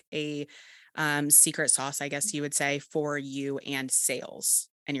kind of like a secret sauce, I guess you would say, for you and sales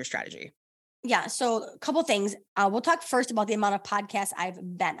and your strategy? Yeah. So a couple things. We'll talk first about the amount of podcasts I've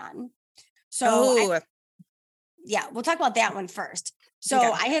been on. Oh, Yeah, we'll talk about that one first. So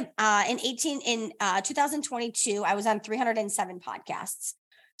okay. I have in 2022, I was on 307 podcasts.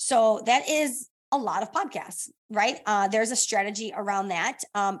 So that is a lot of podcasts, right? There's a strategy around that.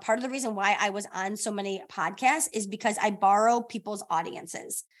 Part of the reason why I was on so many podcasts is because I borrow people's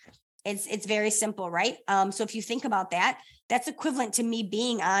audiences. It's very simple, right? So if you think about that, that's equivalent to me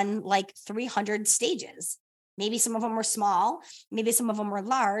being on like 300 stages. Maybe some of them were small, maybe some of them were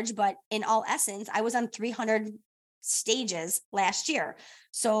large, but in all essence, I was on 300 stages last year.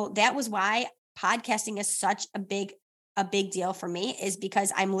 So that was why podcasting is such a big deal for me, is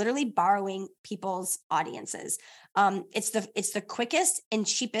because I'm literally borrowing people's audiences. It's the quickest and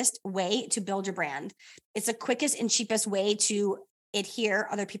cheapest way to build your brand. It's the quickest and cheapest way to adhere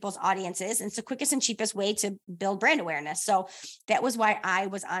other people's audiences. And it's the quickest and cheapest way to build brand awareness. So that was why I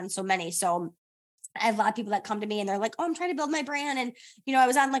was on so many. So I have a lot of people that come to me and they're like, oh, I'm trying to build my brand. And, I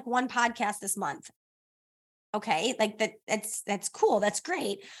was on like one podcast this month. Okay. Like that's cool. That's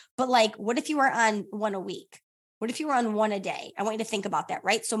great. But like, what if you were on one a week? What if you were on one a day? I want you to think about that,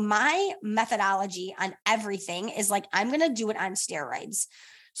 right? So my methodology on everything is like, I'm going to do it on steroids.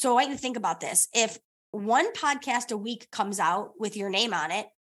 So I want you to think about this. If one podcast a week comes out with your name on it,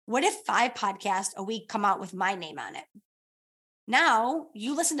 what if 5 podcasts a week come out with my name on it? Now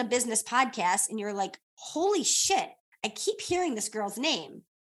you listen to business podcasts and you're like, holy shit, I keep hearing this girl's name.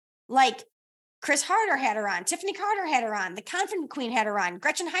 Like Chris Harder had her on, Tiffany Carter had her on, the Confident Queen had her on,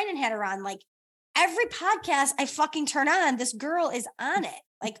 Gretchen Heinen had her on. Like every podcast I fucking turn on, this girl is on it.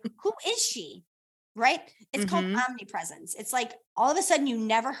 Like, who is she? Right? It's called omnipresence. It's like all of a sudden you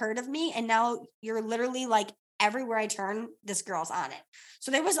never heard of me. And now you're literally like everywhere I turn, this girl's on it. So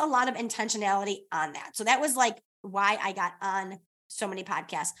there was a lot of intentionality on that. So that was like why I got on so many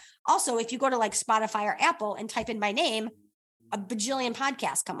podcasts. Also, if you go to like Spotify or Apple and type in my name, a bajillion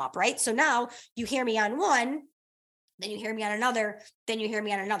podcasts come up, right? So now you hear me on one, then you hear me on another, then you hear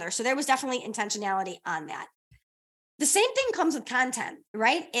me on another. So there was definitely intentionality on that. The same thing comes with content,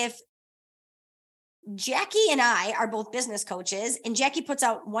 right? If Jackie and I are both business coaches and Jackie puts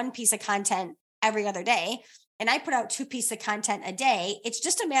out one piece of content every other day and I put out 2 pieces of content a day, it's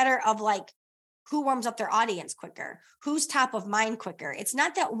just a matter of like, who warms up their audience quicker, who's top of mind quicker. It's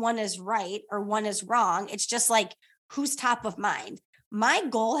not that one is right or one is wrong. It's just like, who's top of mind. My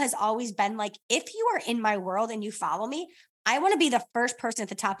goal has always been like, if you are in my world and you follow me, I want to be the first person at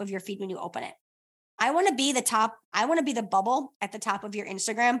the top of your feed when you open it. I want to be the top. I want to be the bubble at the top of your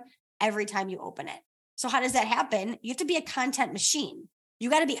Instagram every time you open it. So how does that happen? You have to be a content machine. You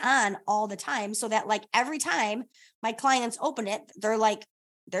got to be on all the time so that like every time my clients open it, they're like,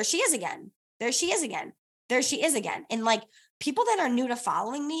 there she is again. There she is again. There she is again. And like people that are new to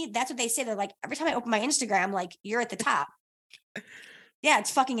following me, that's what they say. They're like, every time I open my Instagram, like you're at the top. Yeah,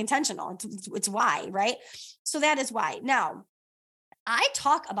 it's fucking intentional. It's why, right? So that is why. Now, I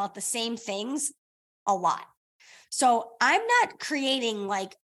talk about the same things a lot. So I'm not creating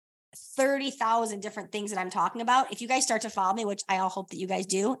like 30,000 different things that I'm talking about. If you guys start to follow me, which I all hope that you guys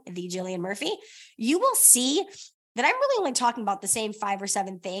do, the Jillian Murphy, you will see that I'm really only talking about the same 5 or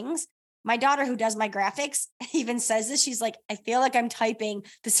 7 things. My daughter who does my graphics even says this. She's like, I feel like I'm typing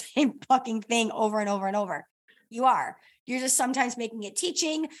the same fucking thing over and over and over. You are. You're just sometimes making it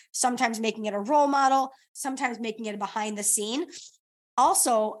teaching, sometimes making it a role model, sometimes making it a behind the scene.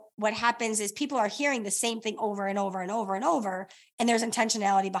 Also, what happens is people are hearing the same thing over and over and over and over. And there's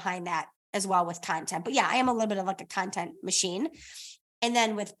intentionality behind that as well with content. But yeah, I am a little bit of like a content machine. And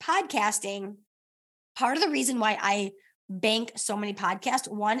then with podcasting, part of the reason why I bank so many podcasts,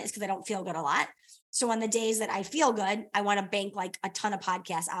 one is because I don't feel good a lot. So on the days that I feel good, I want to bank like a ton of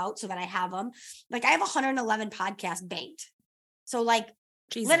podcasts out so that I have them. Like I have 111 podcasts banked. So like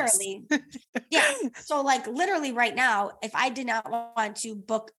Jesus. Literally, yeah. So like literally right now, if I did not want to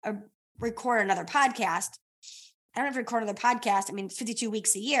book or record another podcast, I don't have to record another podcast. I mean, 52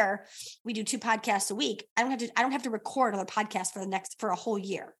 weeks a year, we do 2 podcasts a week. I don't have to record another podcast for a whole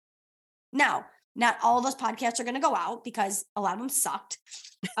year. Now, not all of those podcasts are going to go out because a lot of them sucked.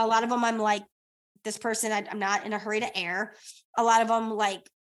 A lot of them, I'm like, this person, I'm not in a hurry to air. A lot of them, like,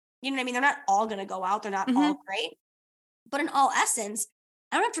 you know what I mean? They're not all going to go out. They're not all great. But in all essence,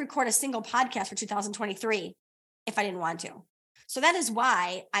 I don't have to record a single podcast for 2023 if I didn't want to. So that is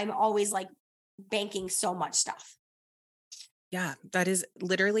why I'm always like banking so much stuff. Yeah, that is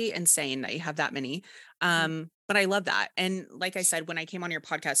literally insane that you have that many. Mhm. But I love that. And like I said, when I came on your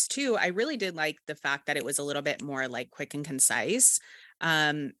podcast too, I really did like the fact that it was a little bit more like quick and concise.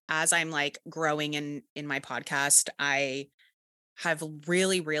 As I'm like growing in my podcast, I have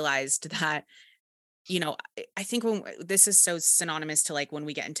really realized that, I think when this is so synonymous to like when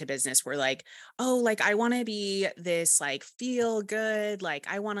we get into business, we're like, oh, like I want to be this like feel good, like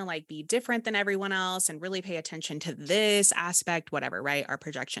I want to like be different than everyone else and really pay attention to this aspect, whatever, right? Our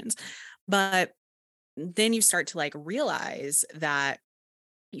projections. But then you start to like realize that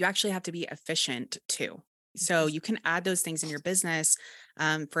you actually have to be efficient too. So Mhm. you can add those things in your business.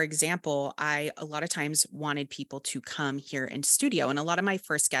 For example, I a lot of times wanted people to come here in studio, and a lot of my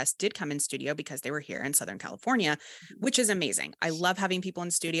first guests did come in studio because they were here in Southern California, Mhm. which is amazing. I love having people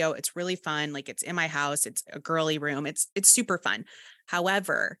in studio. It's really fun. Like it's in my house. It's a girly room. It's super fun.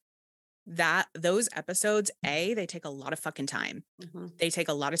 However, that those episodes, they take a lot of fucking time. Mhm. They take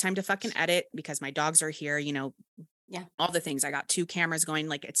a lot of time to fucking edit because my dogs are here, Yeah. all the things. I got 2 cameras going,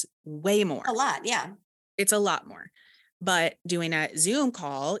 like, it's way A more. lot. Yeah. It's a lot more. But doing a Zoom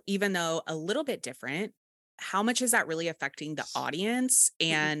call, even though a little bit different, how much is that really affecting the audience Mhm.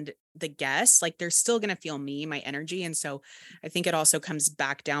 and the guests? Like, they're still gonna feel me, my energy, and so I think it also comes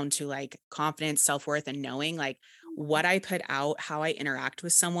back down to, like, confidence, self-worth, and knowing, like, what I put out, how I interact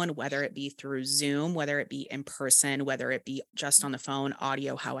with someone, whether it be through Zoom, whether it be in person, whether it be just on the phone,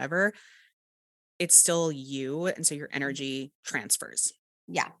 audio, however, it's still you, and so your energy transfers.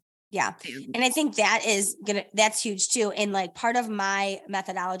 Yeah. Yeah. And And I think that's huge too. And like part of my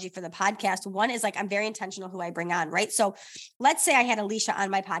methodology for the podcast, one is like I'm very intentional who I bring on, right? So let's say I had Alicia on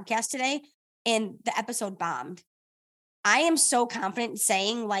my podcast today and the episode bombed. I am so confident in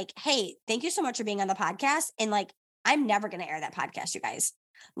saying, like, hey, thank you so much for being on the podcast. And like, I'm never going to air that podcast, you guys.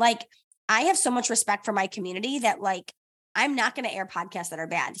 Like, I have so much respect for my community that, like, I'm not going to air podcasts that are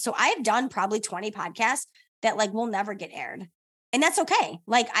bad. So I've done probably 20 podcasts that, like, will never get aired. And that's okay.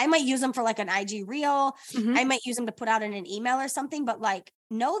 Like, I might use them for like an IG reel. mhm. I might use them to put out in an email or something, but like,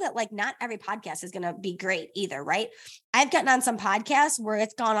 know that like not every podcast is going to be great either. Right. I've gotten on some podcasts where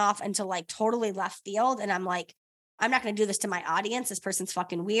it's gone off into like totally left field. And I'm like, I'm not going to do this to my audience. This person's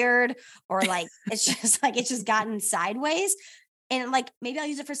fucking weird. Or like, it's just like, it's just gotten sideways. And like, maybe I'll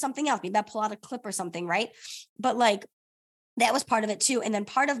use it for something else. Maybe I'll pull out a clip or something. Right. But like, that was part of it too. And then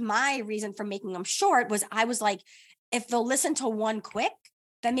part of my reason for making them short was I was like, if they'll listen to one quick,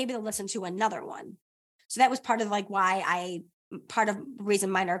 then maybe they'll listen to another one. So that was part of like part of the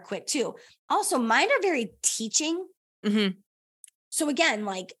reason mine are quick too. Also, mine are very teaching. Mhm. So again,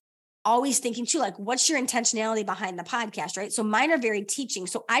 like always thinking too, like what's your intentionality behind the podcast, right? So mine are very teaching.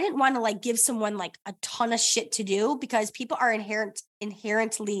 So I didn't want to like give someone like a ton of shit to do because people are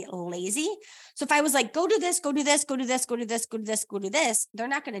inherently lazy. So if I was like, go do this, go do this, go do this, go do this, go do this, go do this, they're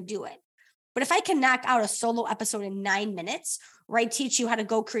not going to do it. But if I can knock out a solo episode in 9 minutes, where I teach you how to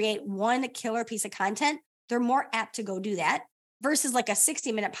go create one killer piece of content, they're more apt to go do that versus like a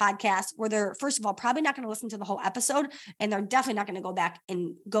 60-minute podcast where they're, first of all, probably not going to listen to the whole episode. And they're definitely not going to go back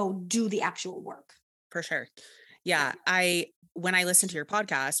and go do the actual work. For sure. Yeah, when I listened to your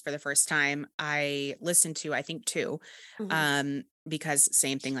podcast for the first time, I listened to I think 2, Mhm. because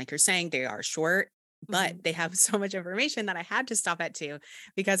same thing like you're saying, they are short, but Mhm. they have so much information that I had to stop at 2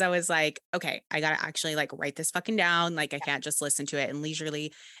 because I was like, okay, I got to actually like write this fucking down. Like I can't just listen to it and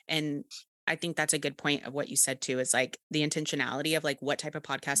leisurely. And I think that's a good point of what you said too, is like the intentionality of like what type of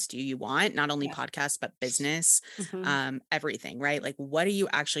podcast do you want? Not only Yeah. podcasts, but business, Mhm. everything, right? Like what are you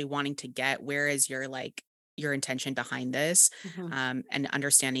actually wanting to get? Where is your like your intention behind this, Mhm. and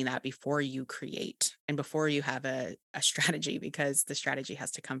understanding that before you create and before you have a strategy, because the strategy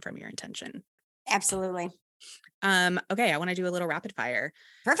has to come from your intention. Absolutely. Okay, I want to do a little rapid fire.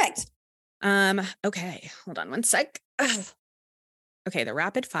 Perfect. Okay, hold on one sec. Ugh. Okay, the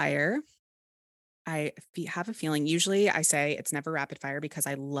rapid fire. Have a feeling. Usually, I say it's never rapid fire because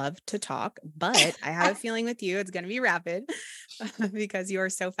I love to talk, but I have a feeling with you it's going to be rapid because you are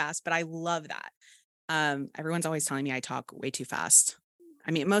so fast. But I love that. Everyone's always telling me I talk way too fast.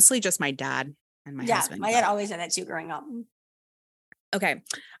 I mean, mostly just my dad and my Yeah. husband, My dad but always said that too growing up. okay.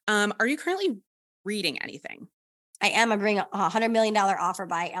 Are you currently reading anything? I am agreeing $100 million offer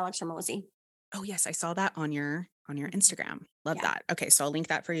by Alex Ramosi. Oh yes, I saw that on your Instagram. Love Yeah. that. Okay, so I'll link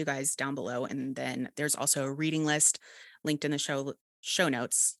that for you guys down below, and then there's also a reading list linked in the show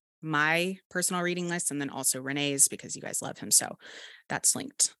notes. My personal reading list, and then also Renee's because you guys love him, so that's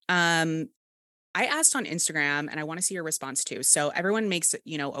linked. I asked on Instagram, and I want to see your response too. So everyone makes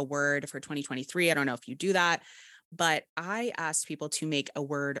a word for 2023. I don't know if you do that, but I asked people to make a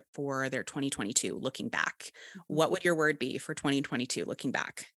word for their 2022 looking back. Mhm. What would your word be for 2022 looking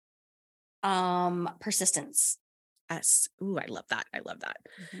back? Persistence. S. Ooh, I love that. I love that.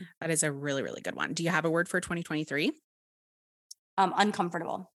 Mhm. That is a really, really good one. Do you have a word for 2023?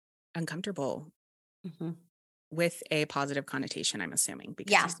 Uncomfortable. Uncomfortable Mhm. with a positive connotation, I'm assuming,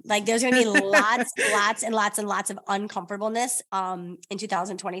 Yeah, because like there's gonna be lots, lots and lots and lots of uncomfortableness in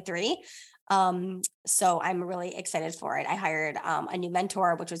 2023. So I'm really excited for it. I hired a new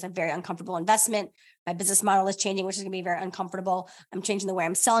mentor, which was a very uncomfortable investment. My business model is changing, which is gonna be very uncomfortable. I'm changing the way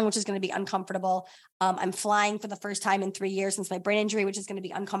I'm selling, which is gonna be uncomfortable. I'm flying for the first time in 3 years since my brain injury, which is gonna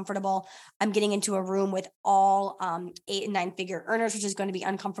be uncomfortable. I'm getting into a room with all 8 and 9 figure earners, which is going to be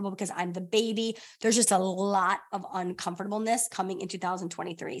uncomfortable because I'm the baby. There's just a lot of uncomfortableness coming in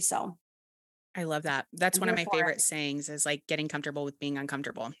 2023. So I love that. That's I'm one of here my for it. favorite sayings is like getting comfortable with being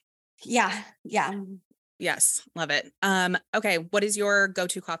uncomfortable. Yeah. Yeah. Yes, love it. Okay, what is your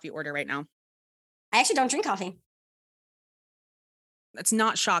go-to coffee order right now? I actually don't drink coffee. It's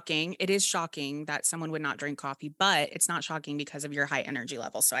not shocking. It is shocking that someone would not drink coffee, but it's not shocking because of your high energy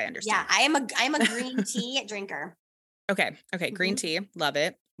level, so I Yeah. understand. I am a green tea drinker. Okay, okay, green Mhm. tea, love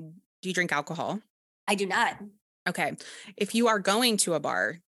it. Do you drink alcohol? I do not. Okay. If you are going to a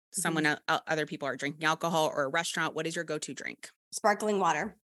bar, Mhm. other people are drinking alcohol or a restaurant, what is your go-to drink? Sparkling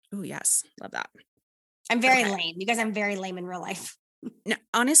water. Oh, yes, love that. I'm very Okay. lame. You guys, I'm very lame in real life. No,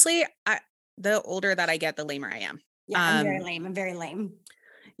 honestly, the older that I get, the lamer I am. Yeah, I'm very Um, lame. I'm very lame.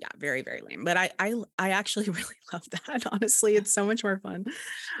 yeah, very, very lame. But I actually really love that. Honestly, it's so much more fun.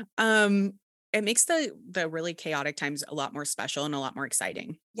 Um, it makes the really chaotic times a lot more special and a lot more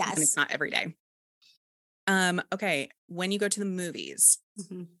exciting when it's Yes. not every day. Okay. When you go to the movies,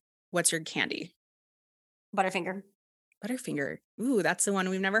 Mhm. what's your candy? Butterfinger. Butterfinger. Ooh, that's the one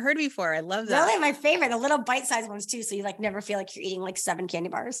we've never heard before. I love that. Really, my favorite. The little bite-sized ones too. So you like never feel like you're eating like 7 candy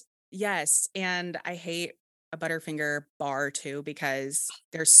bars. Yes, and I hate a Butterfinger bar too because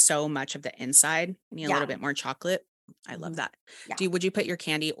there's so much of the inside. I need a little Yeah. bit more chocolate. I love Mhm. that. Yeah. Would you put your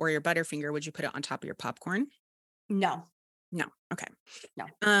candy or your Butterfinger, would you put it on top of your popcorn? No. No. Okay. No.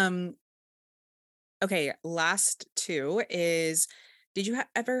 Um, okay, last two is did you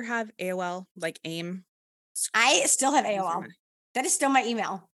ever have AOL like AIM? I still have Excuse AOL. me. That is still my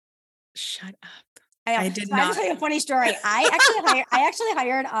email. Shut up. I know. I did So I have to not. tell you a funny story. I actually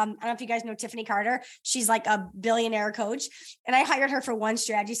hired I don't know if you guys know Tiffany Carter. She's like a billionaire coach. And I hired her for one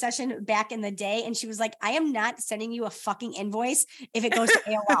strategy session back in the day. And she was like, I am not sending you a fucking invoice if it goes to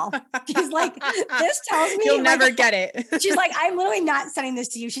AOL. She's like, this tells You'll me like never get it. she's like, I'm literally not sending this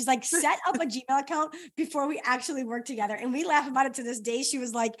to you. She's like, set up a Gmail account before we actually work together. And we laugh about it to this day. She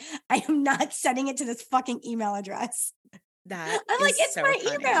was like, I am not sending it to this fucking email address. That I'm like, is it's so my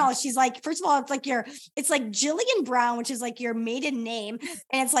funny. email. She's like, first of all, it's like Jillian Brown, which is like your maiden name.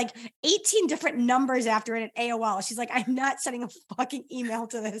 And it's like 18 different numbers after it at AOL. She's like, I'm not sending a fucking email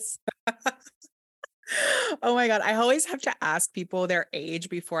to this. Oh my God. I always have to ask people their age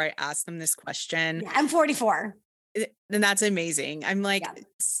before I ask them this question. Yeah, I'm 44. And that's amazing. I'm like,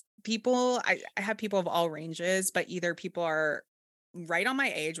 Yeah. I have people of all ranges, but either people are right on my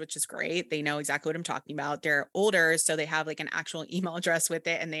age, which is great. They know exactly what I'm talking about. They're older, so they have like an actual email address with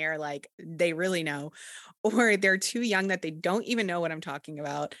it and they are like, they really know, or they're too young that they don't even know what I'm talking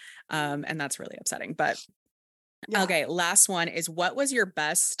about. And that's really upsetting. But Yeah. okay, last one is what was your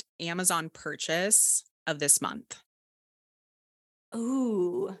best Amazon purchase of this month?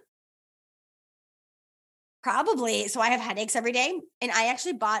 Ooh. Probably. So I have headaches every day. And I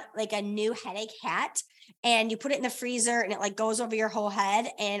actually bought like a new headache hat and you put it in the freezer and it like goes over your whole head.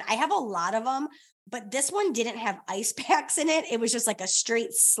 And I have a lot of them, but this one didn't have ice packs in it. It was just like a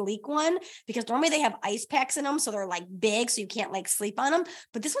straight sleek one because normally they have ice packs in them. So they're like big. So you can't like sleep on them.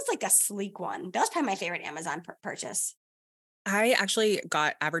 But this was like a sleek one. That was probably my favorite Amazon purchase. I actually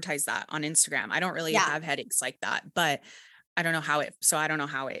got advertised that on Instagram. I don't really Yeah. have headaches like that, but I don't know how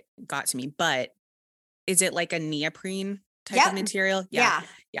it got to me, but is it like a neoprene type of Yep. material? Yeah. Yeah.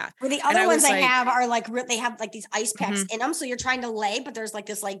 Yeah. Where the And other I ones was I like, have are like they have like these ice packs mhm, in them. So you're trying to lay, but there's like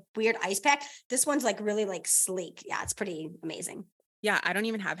this like weird ice pack. This one's like really like sleek. Yeah, it's pretty amazing. yeah, I don't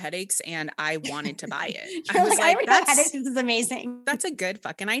even have headaches and I wanted to buy it. I You're was like, I like, already have headaches. This is amazing. that's a good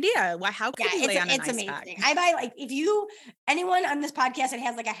fucking idea. Why, how Yeah, could you lay on an it's ice pack? amazing. I buy like if you anyone on this podcast that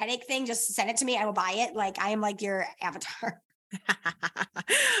has like a headache thing, just send it to me. I will buy it. Like I am like your avatar.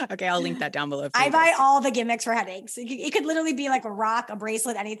 Okay, I'll link that down below for I you buy guys. all the gimmicks for headaches. It could literally be like a rock, a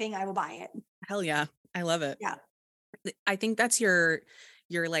bracelet, anything. I will buy it. Hell yeah. I love it. Yeah. I think that's your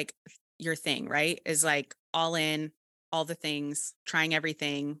like your thing, right? Is like all in, all the things, trying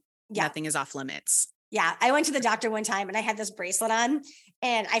everything, Yeah. nothing is off limits. Yeah. I went to the doctor one time and I had this bracelet on,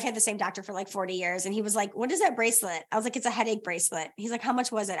 and I've had the same doctor for like 40 years. And he was like, what is that bracelet? I was like, it's a headache bracelet. He's like, how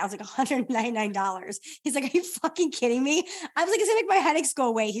much was it? I was like, $199. He's like, are you fucking kidding me? I was like, it's gonna make my headaches go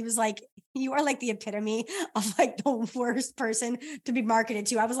away. He was like, you are like the epitome of like the worst person to be marketed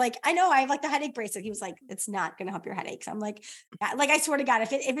to. I was like, I know, I have like the headache bracelet. He was like, it's not going to help your headaches. I'm like, I swear to God,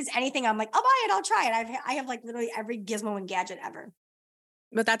 if it's anything, I'm like, I'll buy it. I'll try it. I have like literally every gizmo and gadget ever.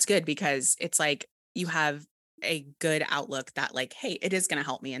 But that's good because it's like you have a good outlook that like, hey, it is going to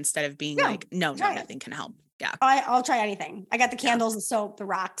help me instead of being like, no, nothing can help. Yeah. I'll try anything. I got the candles, the soap, the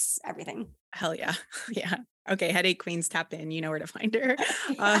rocks, everything. Hell yeah. Yeah. Okay. Headache Queens, tap in. You know where to find her.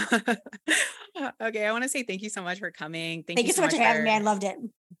 Okay. I want to say thank you so much for coming. Thank you so much for having me. I loved it.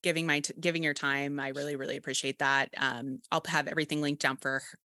 Giving your time. I really, really appreciate that. I'll have everything linked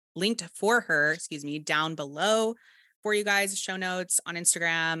for her, down below for you guys. Show notes on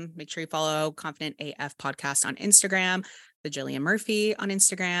Instagram. Make sure you follow Confident AF Podcast on Instagram, the Jillian Murphy on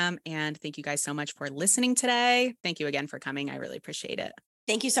Instagram. And thank you guys so much for listening today. Thank you again for coming. I really appreciate it.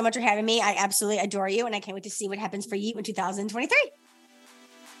 Thank you so much for having me. I absolutely adore you. And I can't wait to see what happens for you in 2023.